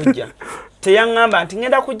Daudi okujja. Teyaŋŋamba nti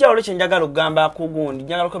ngenda kujja olwo kye njagala okugamba akugundi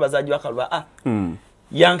njagala okwebazaji Bakaluba.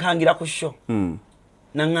 Yankangira ku show.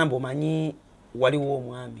 Naŋŋamba omanyi waliwo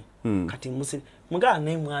omwami. Kati mugala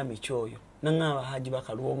naye mwami kyoyo. Naŋŋamba Hajji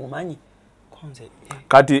Bakaluba omumanyi.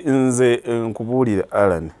 Kati nze nkubuulira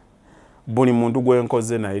Alan. Buli muntu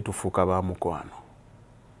gwenkoze naye tufuuka bamukwano.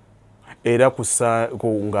 Era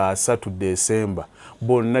nga 3 December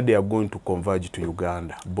bonna they are going to converge to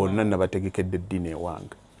Uganda. Bonna nabategekedde eddiini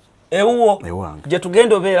ewange. Ewange. Gye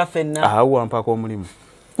tugenda obeera ffenna. Awo mpaka omulimu.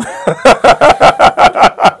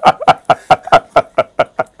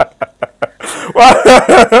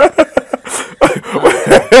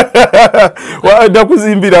 Wada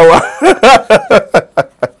kuzimbira wa.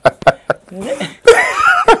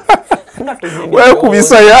 Wewe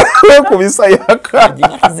kubisa yaka.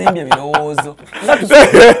 Ngatuzimbye birowozo.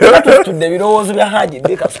 Ngatustude birowozo bya haji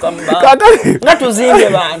beka tukamba. Ngatuzimbye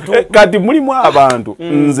bantu. Kati mulimu abantu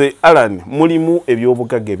nze Alan mulimu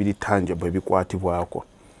ebyobugagga ebiri tangible ebikwatibwako.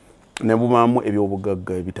 Ne bumamu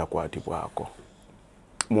ebyobugagga ebitakwatibwako.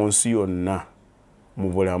 Mu nsi yonna mu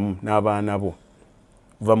bulamu n'abaana bo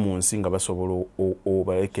va mu nsi nga basobola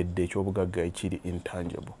obalekedde ekyobugagga ekiri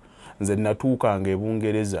intangible. Nze natuukanga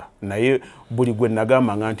ebungereza naye buli gwe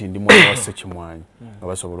nagamba nti ndi mwana wa Ssekimwanyi nga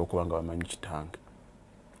basobola okuba nga bamanyi kitange.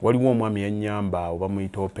 Waliwo omwami yannyamba awo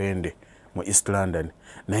bamuyita Opende mu East London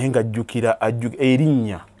naye nga ajjukira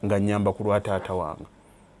erinnya nga nnyamba ku lwa taata wange.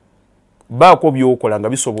 Baako byokola nga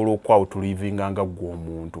bisobola okwawutulivinga nga gwe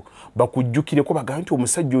omuntu bakujjukireko bagambe nti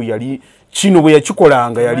omusajja oyo yali kino bwe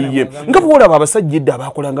yakikolanga yali ye nga bwolaba abasajja edda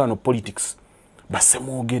abakolanga no politics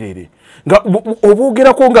basemwogerere nga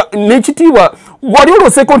obogerako nga n'ekitiibwa wali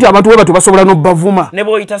oloseko nti abantu bwe basobola n'obavuma ne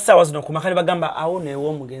bw'oyita ssaawa zino ku makale bagamba awo neewo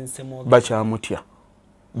omugenzi semwogerere bakyamutya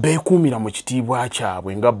beekuumira mu kitiibwa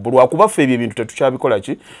kyabwe nga lwakuba ffe ebyo ebintu tetukyabikola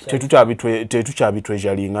ki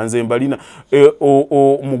tetukyabitreasuringa nze mbalina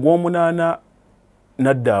mu gw'omunaana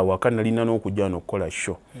nadda awaka nalina n'okujja n'okukola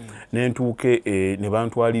show nentuuke ne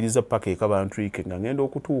bantwaliriza paka eka bantwike nga ngenda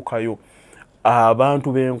okutuukayo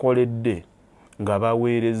abantu benkoledde nga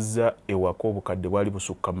baweereza ewaka obukadde bwali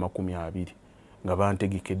busukka 20 nga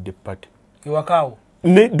bantegekedde pate ewakaawo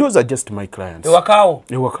those are just my clients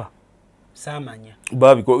ewaka samanya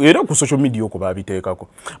babiko era ku social media ko babiteekako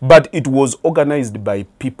but it was organized by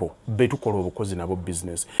people betukola obukozi nabo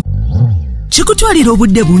business. Chikutwalira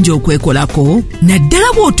obudde bungi okwekolako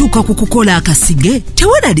naddala bw'otuuka ku kukola akasige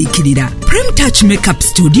teweraliikirira. Prem Touch Makeup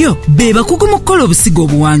Studio beba kugumukola obusigo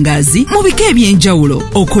obuwangaazi mu bika eby'enjawulo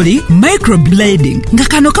okuli microblading nga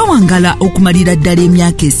kano kawangala okumalira ddala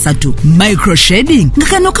emyaka 3, microshading nga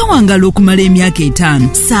kano kawangala okumala emyaka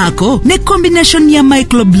 5, saako ne combination ya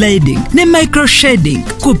microblading ne microshading.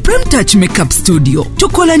 Ku Prem Touch Makeup Studio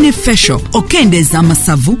tukola ne facial okendeza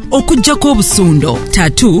amasavu okujjako obusundo,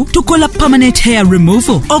 tattoo tukola permanent hair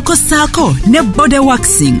removal okosako ne body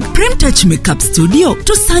waxing. Prem Touch Makeup Studio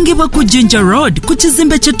tusangibwa ku Ginger Road ku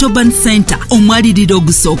kizimbe kya Toban Center omwaliriro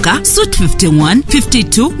ogusooka Suite 51,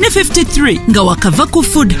 52 ne 53 nga wakava ku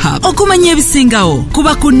Food Hub. Okumanya ebisingawo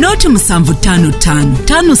kuba ku Note 755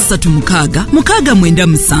 536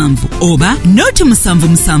 697 oba Note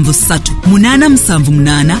 773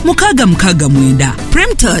 878 669.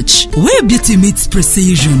 Prem Touch, where beauty meets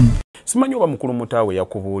precision. Simanyi oba mukulu mutaawe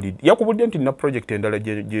yakubulidde nti na project endala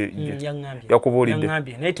yakubulidde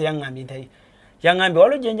yangambye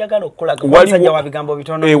waliwo gye njagala okukola omusajja wa bigambo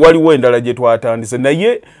bitono waliwo endala gye twatandise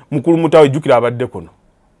naye mukulu mutaawe jjukira abadde kuno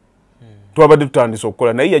twabadde tutandise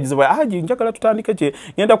okukola naye yagize njagala tutandike kye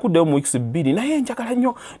ngenda kuddeyo mu weeks 2 naye njagala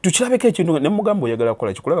nnyo tukirabeko ekintu ne mugamba oyagala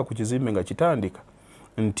kukola kikulaba ku kizimbe nga kitandika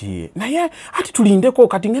nti naye ati tulindeko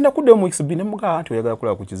kati ngenda kuddeyo mu weeks 2 ne mugamba ati oyagala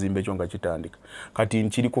kulaba ku kizimbe ekyo nga kitandika kati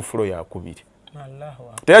nkiri ku floor ya 2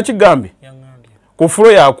 teyakigambye ku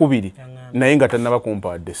floor ya 2 naye nga tannaba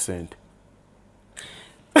kumpadde ssente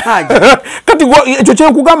kati ekyo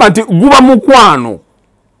kyenkugamba nti guba mukwano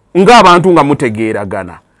ng'abantu nga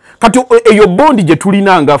mutegeeragana kati eyo bondi gye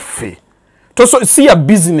tulina nga ffe si ya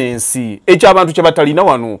bizinensi ekyabantu kye batalina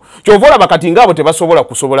wano kyova olaba kati ngaabo tebasobola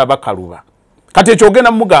kusobola bakaluba kati ekyo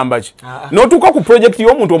ogenda mugamba ki n'otuuka ku projekiti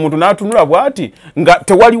y'omuntu n'atunula bw'ati nga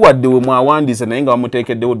tewali wadde we mwawandiise naye nga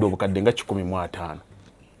bamuteekeddewo dde obukadde nga 15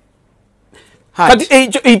 kati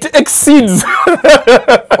it exceeds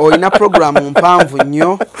oyina programu mpanvu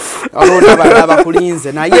nnyo olw'olaba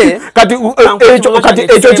kulinze naye kati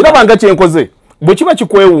ekyo kiraba nga kyenkoze bwe kiba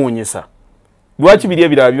kikwewuunyisa lwaki biri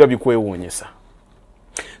ebirala biba bikwewuunyisa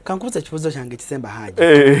kankubuza ekibuuzo kyange ekisemba Haji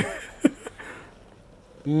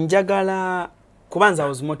njagala kubanza I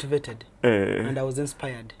was motivated and I was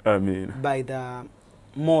inspired by the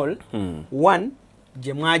mall one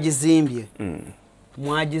gye mwagizimbye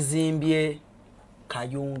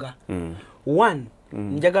Kayunga one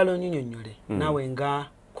njagala onyonyonyole nawe nga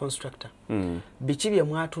constructor biki bye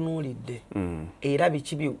mwatunuulidde era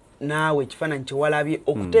biki naawe ekifaananyi kye walabye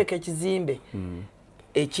okuteeka ekizimbe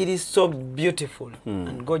ekiri so beautiful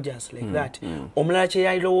and gorgeous like that omulala kye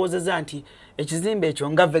yalowoozeza nti ekizimbe ekyo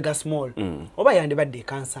nga Vegas Mall oba yandibadde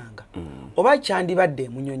ekansanga oba kyandibadde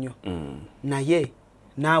Munyonyo naye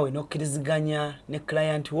naawe n'okkiriziganya ne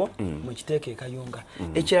client wo mu kiteeke Kayunga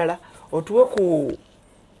ekirala otuwe ku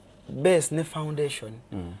base ne foundation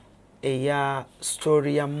eya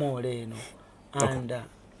story ya mole eno and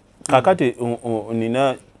kakati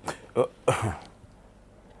nina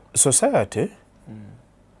society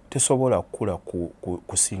tesobola kula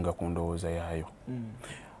kusinga ku ndowooza yayo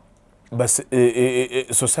bas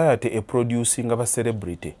society e producing aba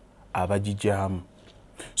celebrity abajijamu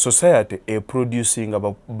society e producing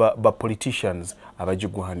aba politicians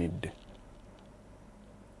abajigwanidde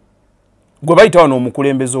gwe bayita wano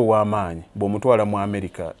omukulembeze ow'amaanyi bw'omutwala mu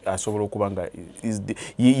America asobola okuba nga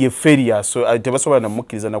ye failure tebasobola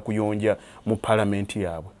namukkiriza na kuyonja mu palamenti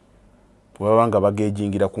yaabwe bw'ababa nga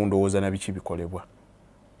bagejingira ku ndowooza na biki bikolebwa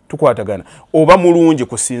tukwatagana oba mulungi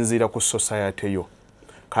kusinziira ku society yo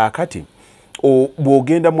kaakati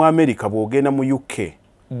bw'ogenda mu America bw'ogenda mu UK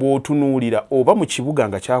bw'otunuulira oba mu kibuga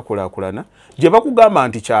nga kyakulaakulana gye bakugamba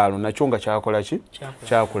nti kyalo nakyo nga kyakola ki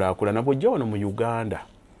kyakulaakulana bw'ojja wano mu Uganda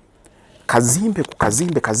kazimbe ku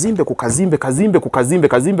kazimbe kazimbe ku kazimbe kazimbe ku kazimbe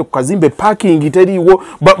kazimbe ku kazimbe parking teriiwo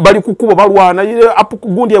bali kukuba balwana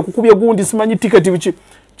gundi yakukubye gundi simanyi tiketi biki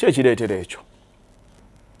kyekireetera ekyo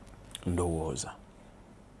ndowooza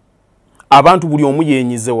abantu buli omu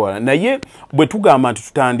yenyize wala naye bwe tugamba nti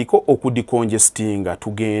tutandike okudicongestinga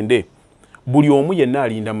tugende buli omu yenna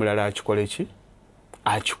alinda mulala akikole ki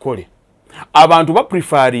akikole abantu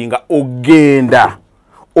baprefaringa ogenda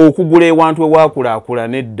okugula ewantu ewakulakula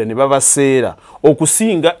nedda ne babaseera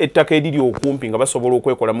okusinga ettaka eriri okumpi nga basobola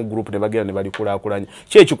okwekola mu group ne bagenda ne balikulakulanya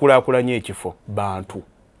kyekikulakulanya ekifo bantu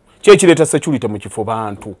kyekireeta security mu kifo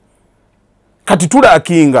bantu kati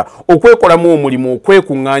tulakinga okwekolamu omulimu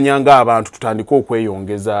okwekuŋŋaanya ng'abantu tutandike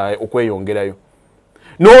okweyongerayo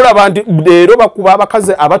n'olaba nti leero bakuba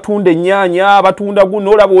abakazi abatunda ennyaanya abatunda gu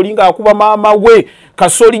n'olaba olinga akuba maama we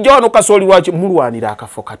kasooli jja wano kasooli lwaki mulwanira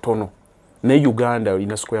akafo katono ne Uganda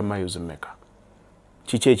olina square miles mmeka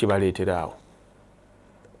kiki ekibaleetera awo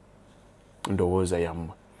ndowooza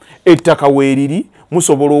yammwe ettaka weeriri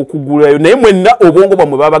musobola okugulayo naye mwenna obwongo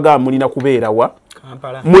bwamwe babagamba mulina kubeerawa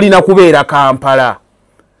mulina kubeera Kampala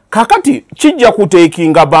kakati kijja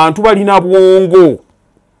kuteekinga bantu balina bwongo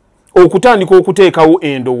okutandika okuteekawo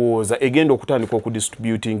endowooza egenda okutandika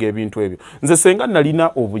okudistributing ebintu ebyo nze senga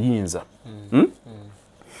nalina obuyinza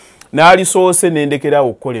naalisoose nendekerawo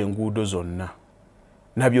okukola enguudo zonna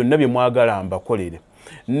na byonna bye mwagala mbakolere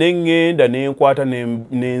neŋŋenda nenkwata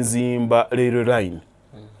nenzimba rail line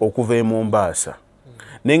okuva e Mombasa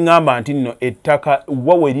neŋŋamba nti nno ettaka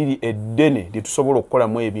wawe liri eddene lyetusobola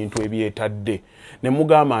okukolamu ebintu ebyetadde ne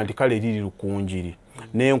mugamba nti kale liri lukunjiri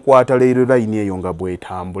nenkwata rail line eyo nga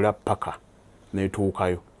bwetambula paka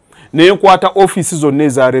netuukayo nenkwata office zonna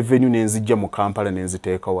eza revenue nenzijja mu Kampala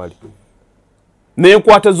nenziteeka wali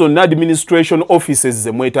nenkwata zonna administration offices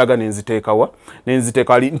ze mwetaaga nenziteekawa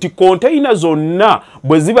nenziteeka wali nti container zonna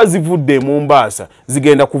bwe ziba zivudde mu Mombasa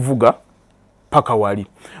zigenda kuvuga paka wali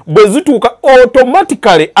bwe zituuka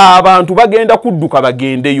automatically abantu bagenda kudduka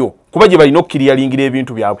bagendeyo kuba gye balina okkiriyalingira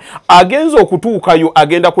ebintu byabwe agenza okutuukayo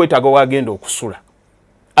agenda kwetaaga wagenda okusula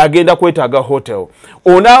agenda kwetaaga hotel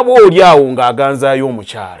onaaba oli awo ng'aganzaayo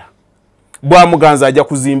omukyala bwamuganza ajja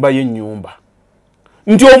kuzimbayo ennyumba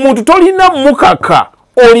nti omuntu tolina mukaka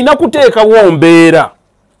olina kuteekawo mbeera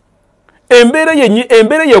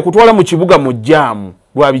embeera yekutwala mu kibuga mu jjaamu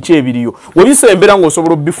lwa biki ebiriyo webisembera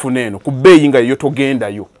ng'osobola obifuna eno ku bbeeyi nga yo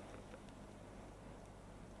togendayo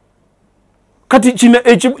kati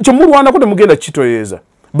kyemulwanako temugenda kitoyeeza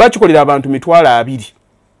bakikolera abantu 200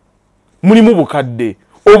 mulimu bukadde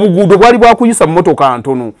obuguudo bwali bwakuyisa mu motoka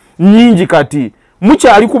ntono nnyingi kati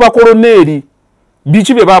mukyali ku bakoloneeri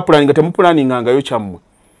biki bye bapulaninga temupulaningangayo kyammwe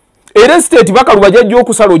era state Bakaluba jajja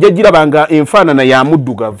okusala ojja girabanga enfaanana ya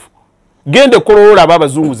muddugavu gende koloola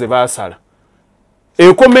abazungu ze baasala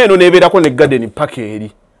ekoma eno nebeerako ne garden park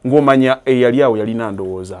eri ng'omanya eyali awo yalina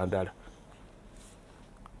ndowooza ndala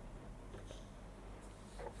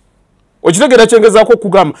okitegera kyengezaako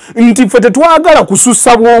okugamba nti ffe tetwagala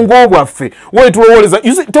kusussa bwongo bwaffe wetulowooleza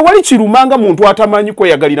tewali kirumanga muntu atamanyi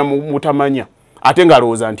kweyagalira mutamanya ate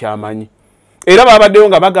ng'alowooza nti amanyi era babaddeyo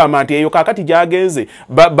nga bagamba nti eyo kaakati gyagenze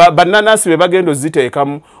bannanasi be bagenda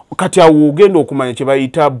oziteekamu kati awo ogenda okumanya kye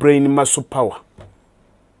bayita brain muscle power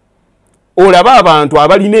olaba abantu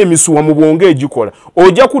abalina emisuwa mu bwongo egikola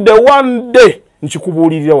ojja kudde one day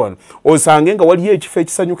nkikubuulirira wano osange nga waliyo ekifo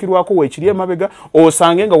ekisanyukirwako weekiri emabega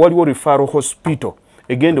osange nga waliwo referral hospital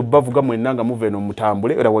egenda bavuga mwenna nga muve eno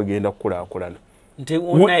mutambule era wegenda kukulaakulana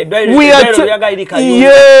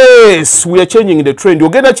yes we are changing the trend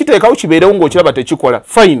ogenda kiteekawo kibeerewo ng'okiraba tekikola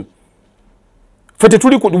fine fete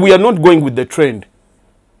tuli we are not going with the trend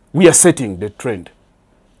we are setting the trend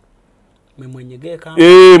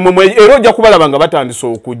era ojja kubalaba nga batandise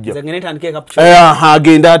okujja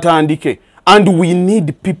agenda atandike. And we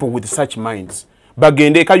need people with such minds.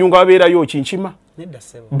 Bagende Kayunga babeerayo Kinchima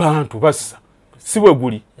bantu bassa si bwe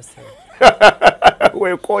guli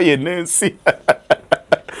wekoye nensi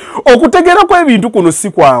okutegeera kw'ebintu kuno si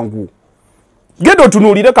kwangu. Genda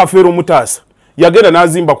otunuulire Kafeero Mutaasa yagenda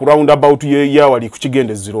n'azimba ku roundabout ya wali ku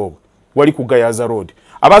Kigendezero wali ku Gayaza Road.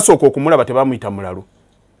 Abasooka okumulaba tebamuyita mulalo.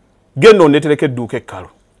 Genda onetereka edduuka ekkalo.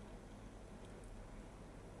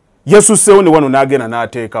 Yasuseewo ne wano n'agenda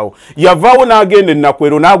n'ateekawo. Yavaawo n'agenda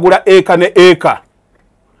Nakwero n'agula eka ne eka.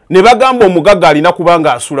 Ne bagamba omugagga alina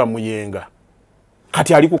kubanga asula muyenga.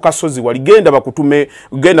 Kati ali ku kasozi wali genda bakutume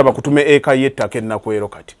eka y'ettaka e Nakwero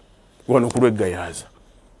kati. Wano ku Lweggayaza.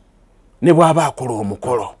 Ne bw'aba akola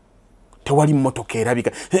omukolo tewali mmotoka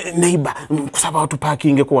erabika. Neighbor kusaba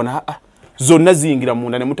tuparkinge kuona zonna ziyingira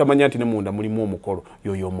munda ne mutamanya nti ne munda mulimu omukolo.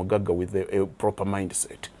 Yoyo omugagga with a proper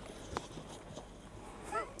mindset.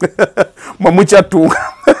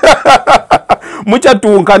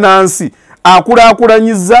 Muchatunka nansi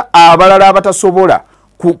akulaakulanyiza abalala abatasobola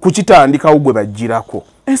kukitandikawo gwe bajjirako.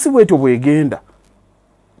 Ensi bwetyo bwegenda.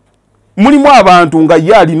 Mulimu abantu nga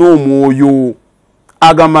ye alina omwoyo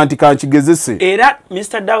agamba nti kankigezese. Era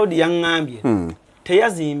Mr. Daudi yaŋŋambye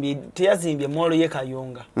teyazimbye molo ye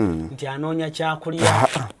Kayunga nti anoonya kyakulya.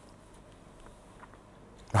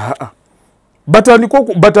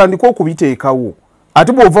 Batandika okubiteekawo.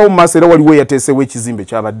 Ate bw'ova mu maaso era waliwo yateesewo ekizimbe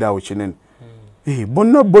kyabaddeawo kinene.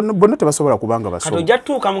 Bonna tebasobola kubanga basobola. Kati ojja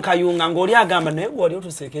tuuka mu Kayunga ng'oli agamba naye gw'oli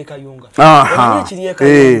otuseeka e Kayunga.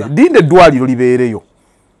 Dinda eddwaliro libeereyo.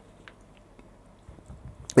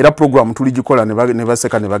 Era program tuligikola ne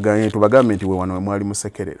baseka ne baganye tubagambe nti we wano mwali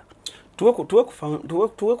musekerera. Tuwe ku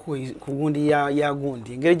gundi ya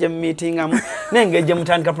gundi. Engeri gye meetingamu n'engeri gye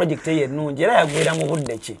mutandika project ye ennungi era yagwera mu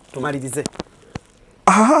budde ki tumalirize.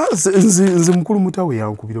 Nze mukulu mutawe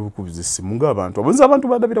yankubira bukubiza essimu ng'abantu abonza abantu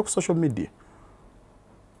badabira ku social media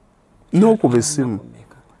n'okuba essimu.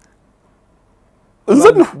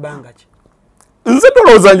 Nze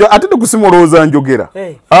tolowooza njo ate tekusimu olowooza njogera.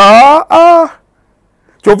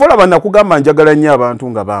 Kyova olaba nakugamba njagala nnyo abantu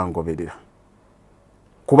nga bangoberera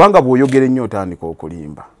kubanga bw'oyogera ennyo otandika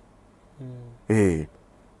okulimba.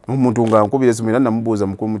 Omuntu nga nkubira essimu era namubuuza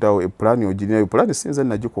mukulu mutawe epulaani ogirinayo. Pulaani sinze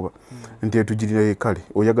nagikuba nti etugirirayo kale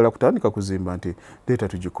oyagala kutandika kuzimba nti leeta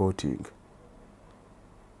tugikootinga.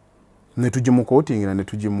 Ne tugimukootingira ne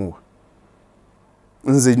tugimuwa.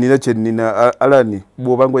 Nze nina kye nnina alani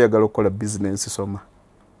bw'obanga oyagala okukola bizinensi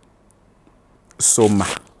soma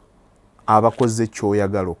abakoze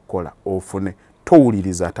ky'oyagala okukola ofune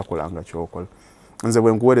towuliriza atakolanga ky'okola. Nze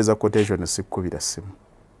bwe nkuweereza quotation sikkubira ssimu.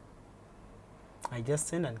 I just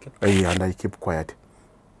send and keep quiet. And I keep quiet.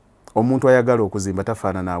 Omuntu ayagala okuzimba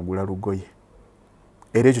tafaanana agula lugoye.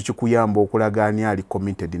 Era ekyo kikuyamba okulaga ani ali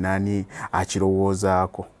committed nani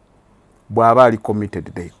akirowoozaako. Bw'aba ali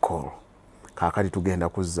committed they call. Kaakati tugenda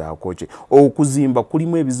kuzzaako ki. Okuzimba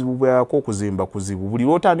kulimu ebizibu byako. Okuzimba kuzibu. Buli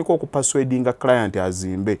lw'otandika okupaswedinga client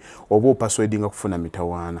azimbe oba opaswedinga kufuna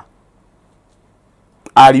mitawaana.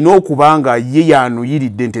 Alina okubanga ye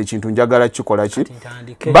yanuyiridde nti ekintu njagala kikola ki.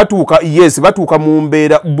 Batuuka mu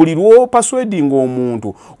mbeera buli lw'opaswedinga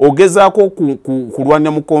omuntu ogezaako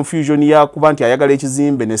kulwanya mu confusion yakuba nti ayagala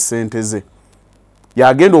ekizimbe ne ssente ze.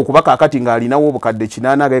 Yagenda okuba kaakati ng'alinawo obukadde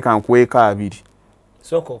 8 ageka nkweka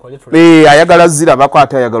 2. Ayagala zirabako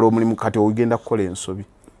ate ayagala omulimu kati ogenda kukola ensobi.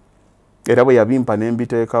 Era bwe yabimpa ne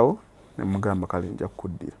mbiteekawo ne mugamba kale nja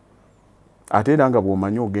kuddira. Ate era nga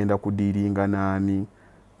bw'omanyi ogenda kudiiringa naani.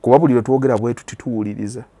 Kuba buli lwe twogera bwetu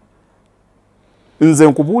tituwuliriza. Nze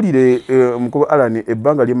nkubuulire mukulu Alani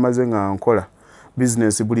ebbanga lye mmaze nga nkola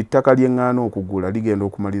business buli ttaka ly'eŋŋaana okugula ligenda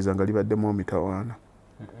okumaliza nga libaddemu mitawaana.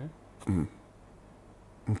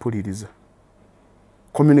 Mpuliriza.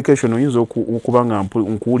 Communication oyinza okuba nga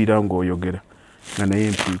nkuwulira ng'oyogera nga naye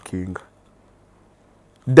mpiikinga.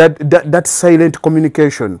 That silent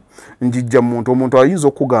communication njijja omuntu ayinza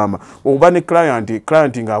okugamba oba ne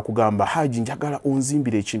client nga akugamba haji njagala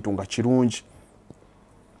onzimbire ekintu nga kirungi.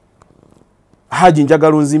 Haji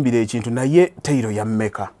njagala onzimbire ekintu naye tayiro ya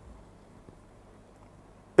mmeka.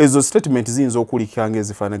 Ezo statement ziyinza okulikanga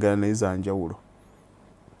ezifaanagana naye za njawulo.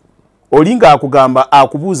 Olinga akugamba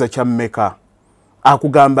akubuuza kya mmeka.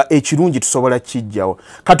 Akugamba ekirungi tusobola kijjawo.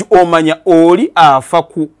 Kati omanya oli afa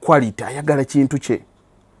ku quality ayagala kintu kye.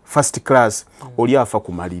 First class oli afa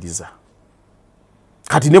kumaliriza.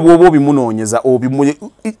 Kati ne bw'oba obimunoonyeza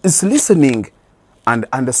it's listening and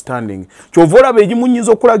understanding. Kyova olaba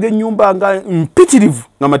egimunyiza okulaga ennyumba nga mpitirivu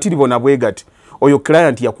nga matirivu nabwe gati oyo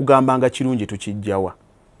client yakugambanga kirungi tukijjawa.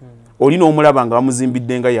 olina omulaba nga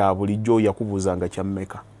bamuzimbidde nga ya bulijjo yakubuuzanga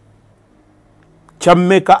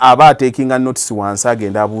kyammeka aba ateekinga notice wansi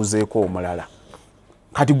agenda abuuzeeko omulala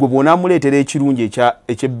kati gwe bw'onaamuleetera ekirungi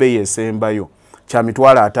ekyebbeeyi esembayo kya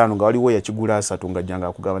 $5,000 nga waliwo yakigula 3 ng'ajjanga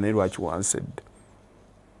akugaba naye lwaki wansedde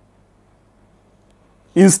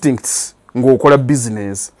instincts ng'okola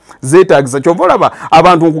business zeetaagisa kyova olaba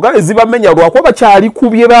abantu nkugale zibamenya lwakuba bakyali ku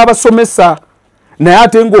bye baabasomesa naye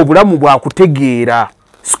ate ng'obulamu bwakutegeera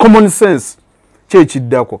common sense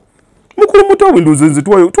kyekiddako mukulu muto windows nze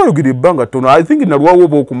twayogera ebbanga ttono I think nalwawo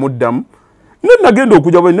oba okumuddamu nagenda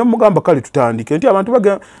okujja bwe nemugamba kale tutandike nti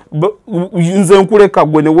abantu nze nkuleka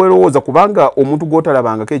gwe ne weerowooza kubanga omuntu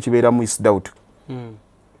gw'otalabangako ekibeera mu East Doubt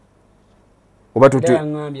oba tuti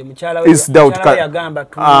East Doubt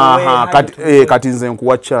kati nze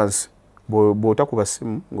nkuwa chance bw'otakuba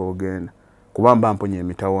simu ng'ogenda kuba mba mponya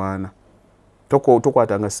emitawaana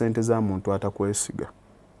tokwatanga ssente za muntu atakwesiga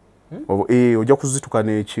ojja kuzituka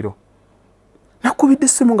n'ekiro nakubidde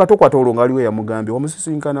essimu nga tokwata olwo nga aliwo yamugambye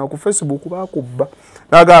wamusisinkana ku Facebook bakubba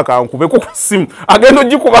nagaaka ankubeko ku ssimu agenda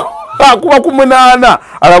ogikuba akuba ku 8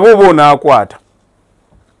 alaba oba onaakwata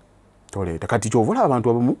toleeta kati kyovula abantu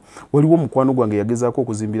abamu waliwo omukwano gwange yagezaako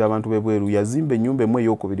okuzimbira abantu bebweru yazimba ennyumba emu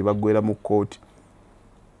ey'okubiri baggwera mu kkooti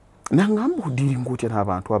nangamba odiringa otya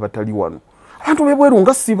n'abantu abatali wano abantu bebweru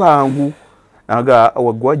nga si bangu naga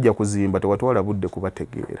wagwajja kuzimba tewatwala budde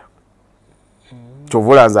kubategeera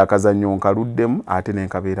kyovula nze akazannyo nkaluddemu ate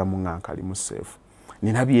nenkabeeramu nga nkalimu seefu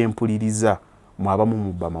nina byempuliriza mwabamu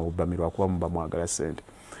mubba mawubbami lwakuba mubba mwagala ssente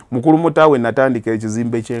mukulu mutaawe natandika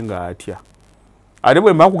ekizimbe kye nga atya ate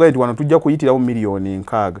bwe mbakugaye nti wano tujja kuyitiramu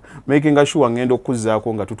 $6,000,000 making sure ngenda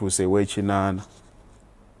okuzzaako nga tutuuse ew'ekinaana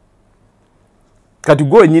kati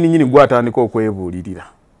gwe nnyini gwatandika okwebuulirira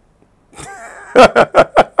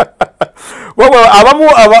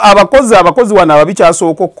abakozi wano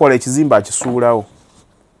ababikyasooka okukola ekizimba akisuulawo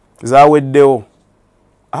zaweddewo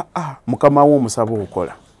mukama wo omusaba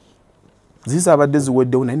okukola ziza abadde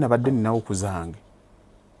ziweddewo naye nabadde ninawo kuzange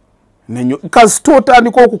kasita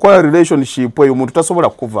otandika okukola relationship eyo omuntu tasobola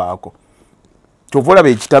kukuvaako kyova olaba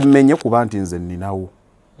ekitamenye kuba nti nze ninawo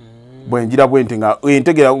bwenjira bwenti nga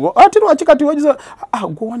entegera ate lwaki kati wagiza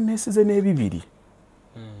gwe wanneesize n'ebibiri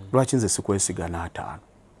lwaki nze sikwesiga n'5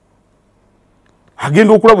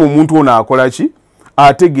 agenda okulaba omuntu ono akola ki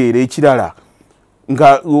ategeera ekirala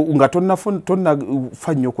nga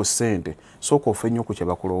tonnafa nnyo ku ssente sooka ofe nnyo ku kye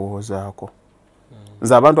bakulowoozaako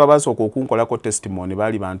nze abantu abasooka okunkolako testimony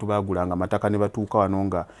baali bantu baagulanga mataka ne batuuka wano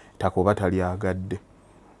nga ttaka oba talyagadde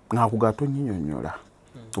ng'akugaa tonyinyonnyola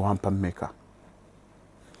wampa mmeka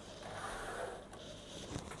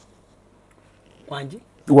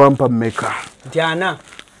wampa mmeka ntyana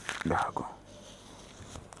ndago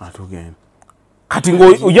atugenda kati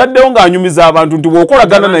ng'ojaddewo ng'anyumiza abantu nti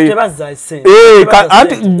bw'okolagana naye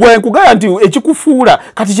anti gwe nkugaya nti ekikufuula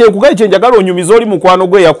kati kyenkugaye kyenjagala onyumiza oli mukwano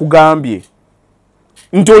gwe yakugambye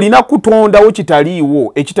nti olina kutondawo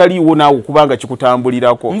ekitaliiwo naawe kubanga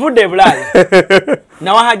kikutambulirako nvudde Bulaaya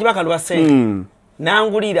nawa Hajji Bakaluba ssente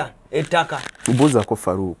nangulira ettaka buuzako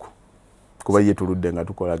Faruku kuba ye tuludde nga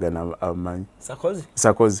tukolagana amanyi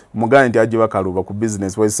sakozi mugane nti Hajji Bakaluba ku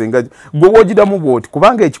business wesinga gwe wogiramu bwoti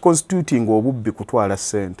kubanga ekiconstituting obubbi kutwala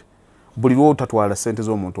ssente buli lwo otatwala ssente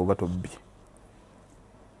z'omuntu oba tobbye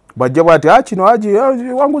bwajja bwati kino Hajji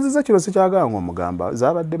wanguziza kino sikyaganga omugamba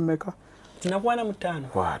zabadde mmeka tinakwana mu 5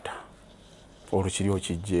 kwata olukiri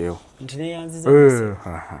okijjeewo nti neyanziza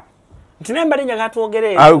nti nembali njaga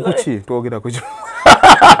twogere kuki twogera ku kyo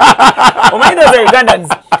omanyi za Ugandans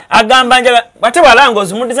agamba njaga bate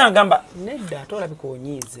balangozi mudiza agamba nedda atola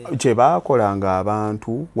bikonyize kye baakolanga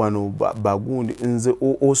abantu wano bagundi nze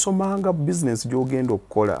osomanga business gy'ogenda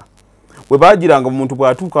okukola bwe baagiranga omuntu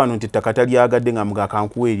bw'atuuka wano nti ettaka talyagadde nga muga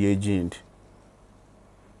kankuwa eri egindi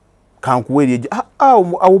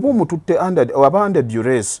awo oba omututte aba under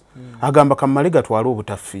duress agamba kammale gatwale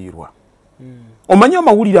obutafiirwa omanyi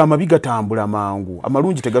amawulire amabi gatambula mangu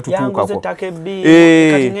amalungi tegatutuukako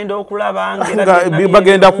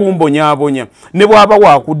bagenda kumbonyaabonya ne bw'aba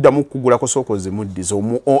waakuddamu kugulako sooka ozimuddiza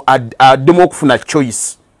addemu okufuna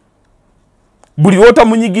choice buli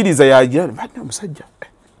lw'otamunyigiriza yagira omusajja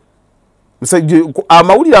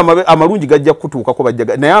amawulire amalungi gajja kutuukako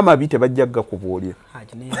bajjaga naye amabi tebajja gakubuulira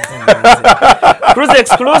Cruise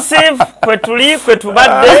exclusive kwe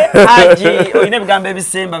tubadde Hajji olina ebigambo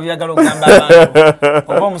ebisemba byagala okugamba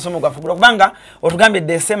abantu oba omusomo gwafugula kubanga otugambye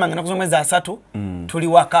December ngena kuzomwezi 3 tuli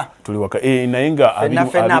waka naye nga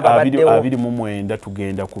 29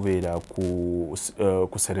 tugenda kubeera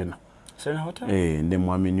ku Serena ne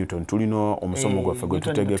Mwami Newton tulino omusomo gwaffe gwe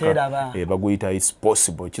tutegeka baguyita It's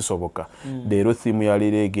Possible kisoboka leero theme ya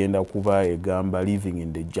leero egenda kuba egamba living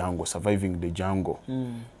in the jungle, surviving the jungle.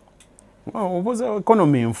 Oboza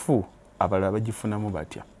economy nfu abalala bagifunamu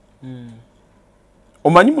batya.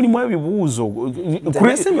 Omanyi mulimu ebibuuzo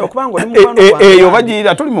eyo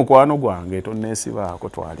bagira toli mukwano gwange tonneesibaako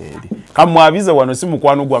twala eri kamwabize wano si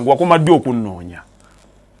mukwano gwange wakoma ddi okunnoonya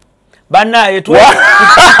bannaye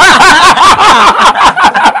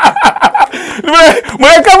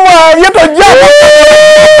mweka mwabye tojja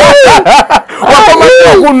wakoma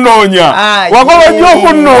ddi okunnoonya wakoma ddi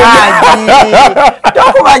okunnoonya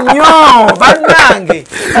tokuba nnyo bannange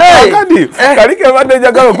kati kalike badde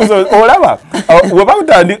njagala okusobola olaba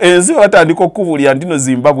ensi batandika okukubulira ntino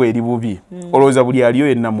Zimbabwe eri bubi olowooza buli aliyo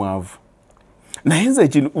yenna mwavu naye nze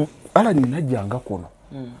ekintu Alan najjanga kuno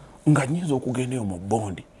nga nnyinza okugendayo mu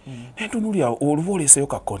bondi nentunulya oluba oleseyo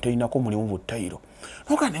ka container ko mulimu butayiro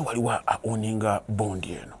noga naye waliwo oninga bondi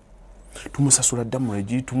eno tumusasula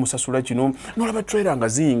damage tumusasula kino nolaba trailer nga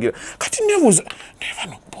ziyingira kati nebuuza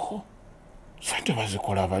nevano bo sente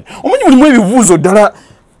bazikola bali omanyi mulimu ebibuuzo ddala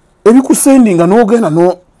ebikusendinga n'ogenda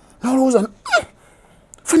n'olowooza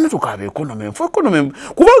fenna tukaaba economy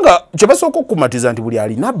kubanga kye basooka okukumatiza nti buli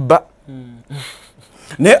alina bba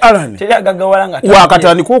ne Alan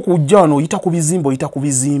wakatandika okujja wano oyita ku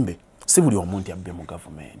bizimbe si buli omuntu abbe mu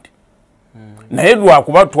gavumenti naye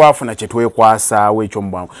lwakuba twafuna kye twekwasaawo ekyo mu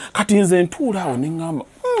bwangu kati nze ntuula awo ne ŋŋamba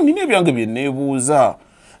nina ebyange bye neebuuza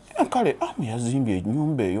kale yazimbye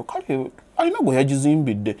ennyumba eyo kale alina gwe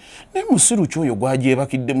yagizimbidde naye musiru kyoyo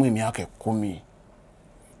gwagyebakiddemu emyaka 10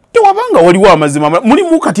 tewabanga waliwo amazima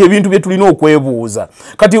mulimu kati ebintu bye tulina okwebuuza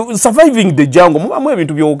kati surviving the jungle mubamu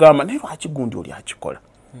ebintu by'ogamba naye lwaki gundi oli akikola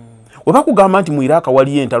webakugamba nti mu Iraq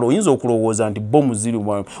waliyo entalo oyinza okulowooza nti bomu ziri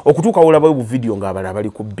okutuuka olabayo bu video ng'abalala bali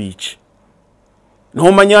ku beach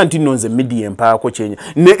n'omanya nti nno nze media empaako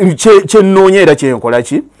kyennoonya era kyenkola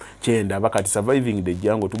ki kyendaba kati surviving the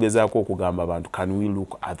jungle tugezaako okugamba abantu can we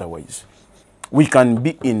look otherwise we can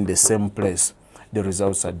be in the same place the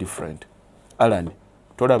results are different. Alan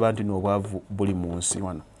tolaba nti n'obwavu buli mu nsi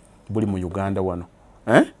wano buli mu Uganda wano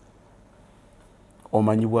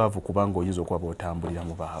omanyi bwavu kubanga oyinza okuba bw'otambulira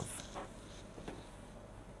mu baavu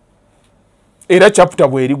era chapter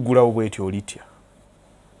bw'eriggulawo bw'etyo olitya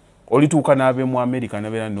olituuka n'abe mu America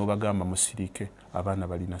nabeera n'obagamba musirike abaana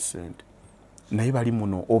balina ssente naye bali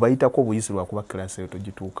muno obayitako obuyisi lwakuba kirasi eyo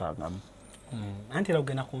togituukangamu anti era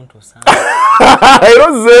ogenda kuntuusa era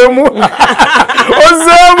ozzeemu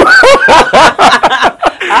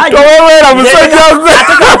toweweera musajja gwe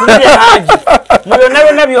mu byonna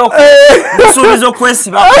byonna byokusuubiza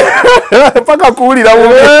okwesiba paka kuwulira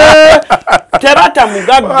tebata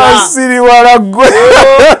mugagga asiriwala gwe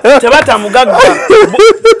tebata mugagga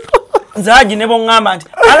nze Hajji ne boŋŋamba nti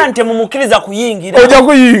Alan temumukkiriza kuyingira ojja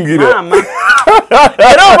kuyingira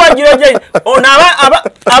era obwagira gye ono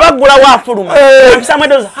abaggula waafuluma empisamu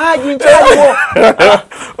eddoozi Hajji nkyaliwo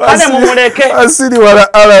kale mumuleke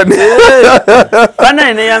asiriwala Alan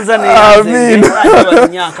banaye neyanza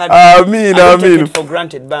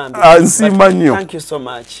nsiima nnyo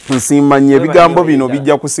nsiima nnyo ebigambo bino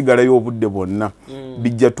bijja kusigalayo obudde bwonna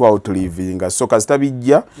bijja tu outlivinga so kasita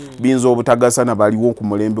bijja biyinza obutagasana baliwo ku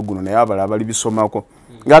mulembe guno naye abalala bali bisomako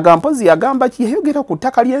ng'agamba mpozi yagamba ki yayogera ku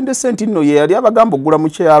ttaka ly'endese nti nno ye yali abagamba oggula mu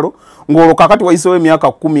kyalo ng'olwo kakati wayisewo emyaka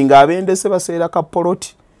 10 ng'abendese baseera ka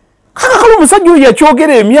poloti kale omusajja oyo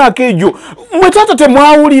yakyogera emyaka egyo mwe taata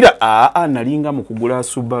temwawulira nalinga mu kugula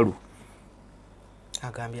Subaru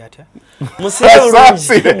agambye atya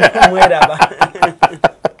musire mweraba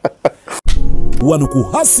wano ku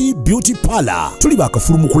Hasi Beauty Parlor tuli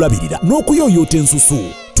bakafulu mu kulabirira n'okuyoyota ensusu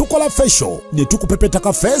tukola facial ne tukupepeta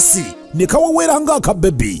ka face ne kawawera ng'aka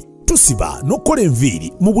baby tusiba n'okukola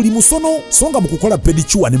enviiri mu buli musono songa mu kukola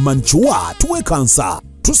pedicure ne manicure tuwekansa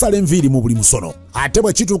tusala enviiri mu buli musono ate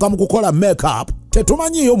bwe kituuka mu kukola makeup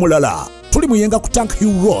tetumanyiyo mulala tuli muyenga ku Tank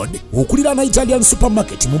Hill Road okulira na Italian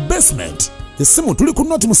supermarket mu basement essimu tuli ku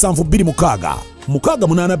noti 72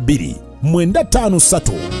 682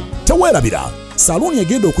 953 teweerabira saluni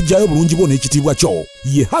egenda okujjayo bulungi bwo n'ekitiibwa kyo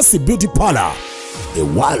ye Hasi Beauty Parlor, a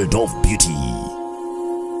world of beauty.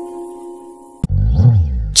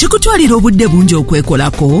 kikutwalira obudde bungi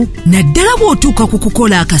okwekolako naddala bw'otuuka ku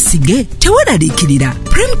kukola akasige teweraliikirira.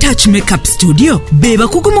 Premtouch Makeup Studio be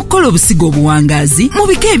bakugu mu kukola obusigo obuwangaazi mu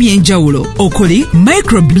bika eby'enjawulo okuli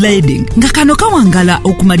microblading nga kano kawangala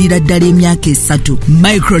okumalira ddala emyaka 3,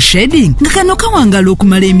 microshading nga kano kawangala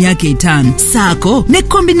okumala emyaka 5, saako ne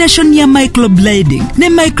combination ya microblading ne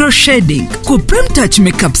microshading. Ku Premtouch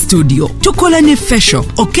Makeup Studio tukola ne facial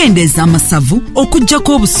okendeeza amasavu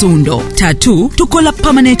okuggyako obusundo, tattoo tukola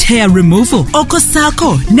permanent hair removal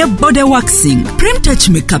okosaako ne body waxing. Premtouch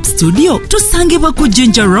Makeup Studio tusangibwa ku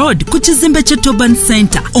Ginger Road ku kizimbe kye Toban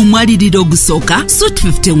Center omwaliriro ogusooka Suite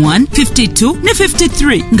 51, 52 ne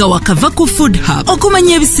 53 nga wakava ku Food Hub.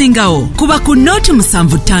 Okumanya ebisingawo kuba ku Note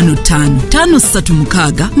 755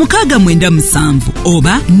 536 697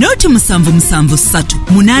 oba Note 773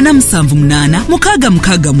 878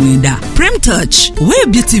 669. Premtouch, where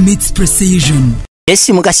beauty meets precision.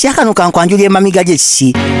 Esimu kasya kano kankwanjulira emamiga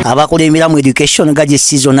gy'ekisi abakola emiramu education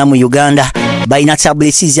gadgets zonna mu Uganda balina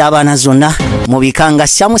tablets z'abaana zonna mu bikanga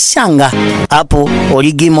syamusanga Apple,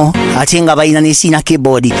 Origimo ate nga balina n'esiina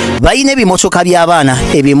keyboard. Balina ebimotoka by'abaana,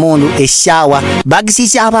 ebimundu, essaawa, bags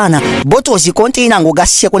z'abaana, bottles container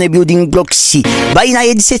ng'ogasseko ne building blocks. Balina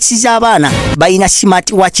headsets z'abaana, balina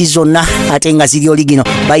smart watch zonna ate nga ziri original.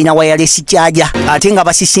 Balina wireless charger ate nga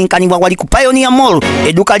basisinkanibwa wali ku Pioneer Mall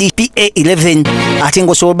edduka li PA11 ate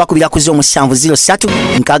ng'osobola bakubira ku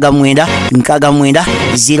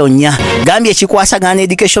 0703-69-69-04. Gambye ekikwasagana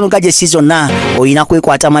education gadgets zonna oyina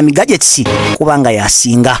kwekwata mami gadgets kubanga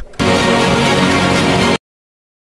yasinga.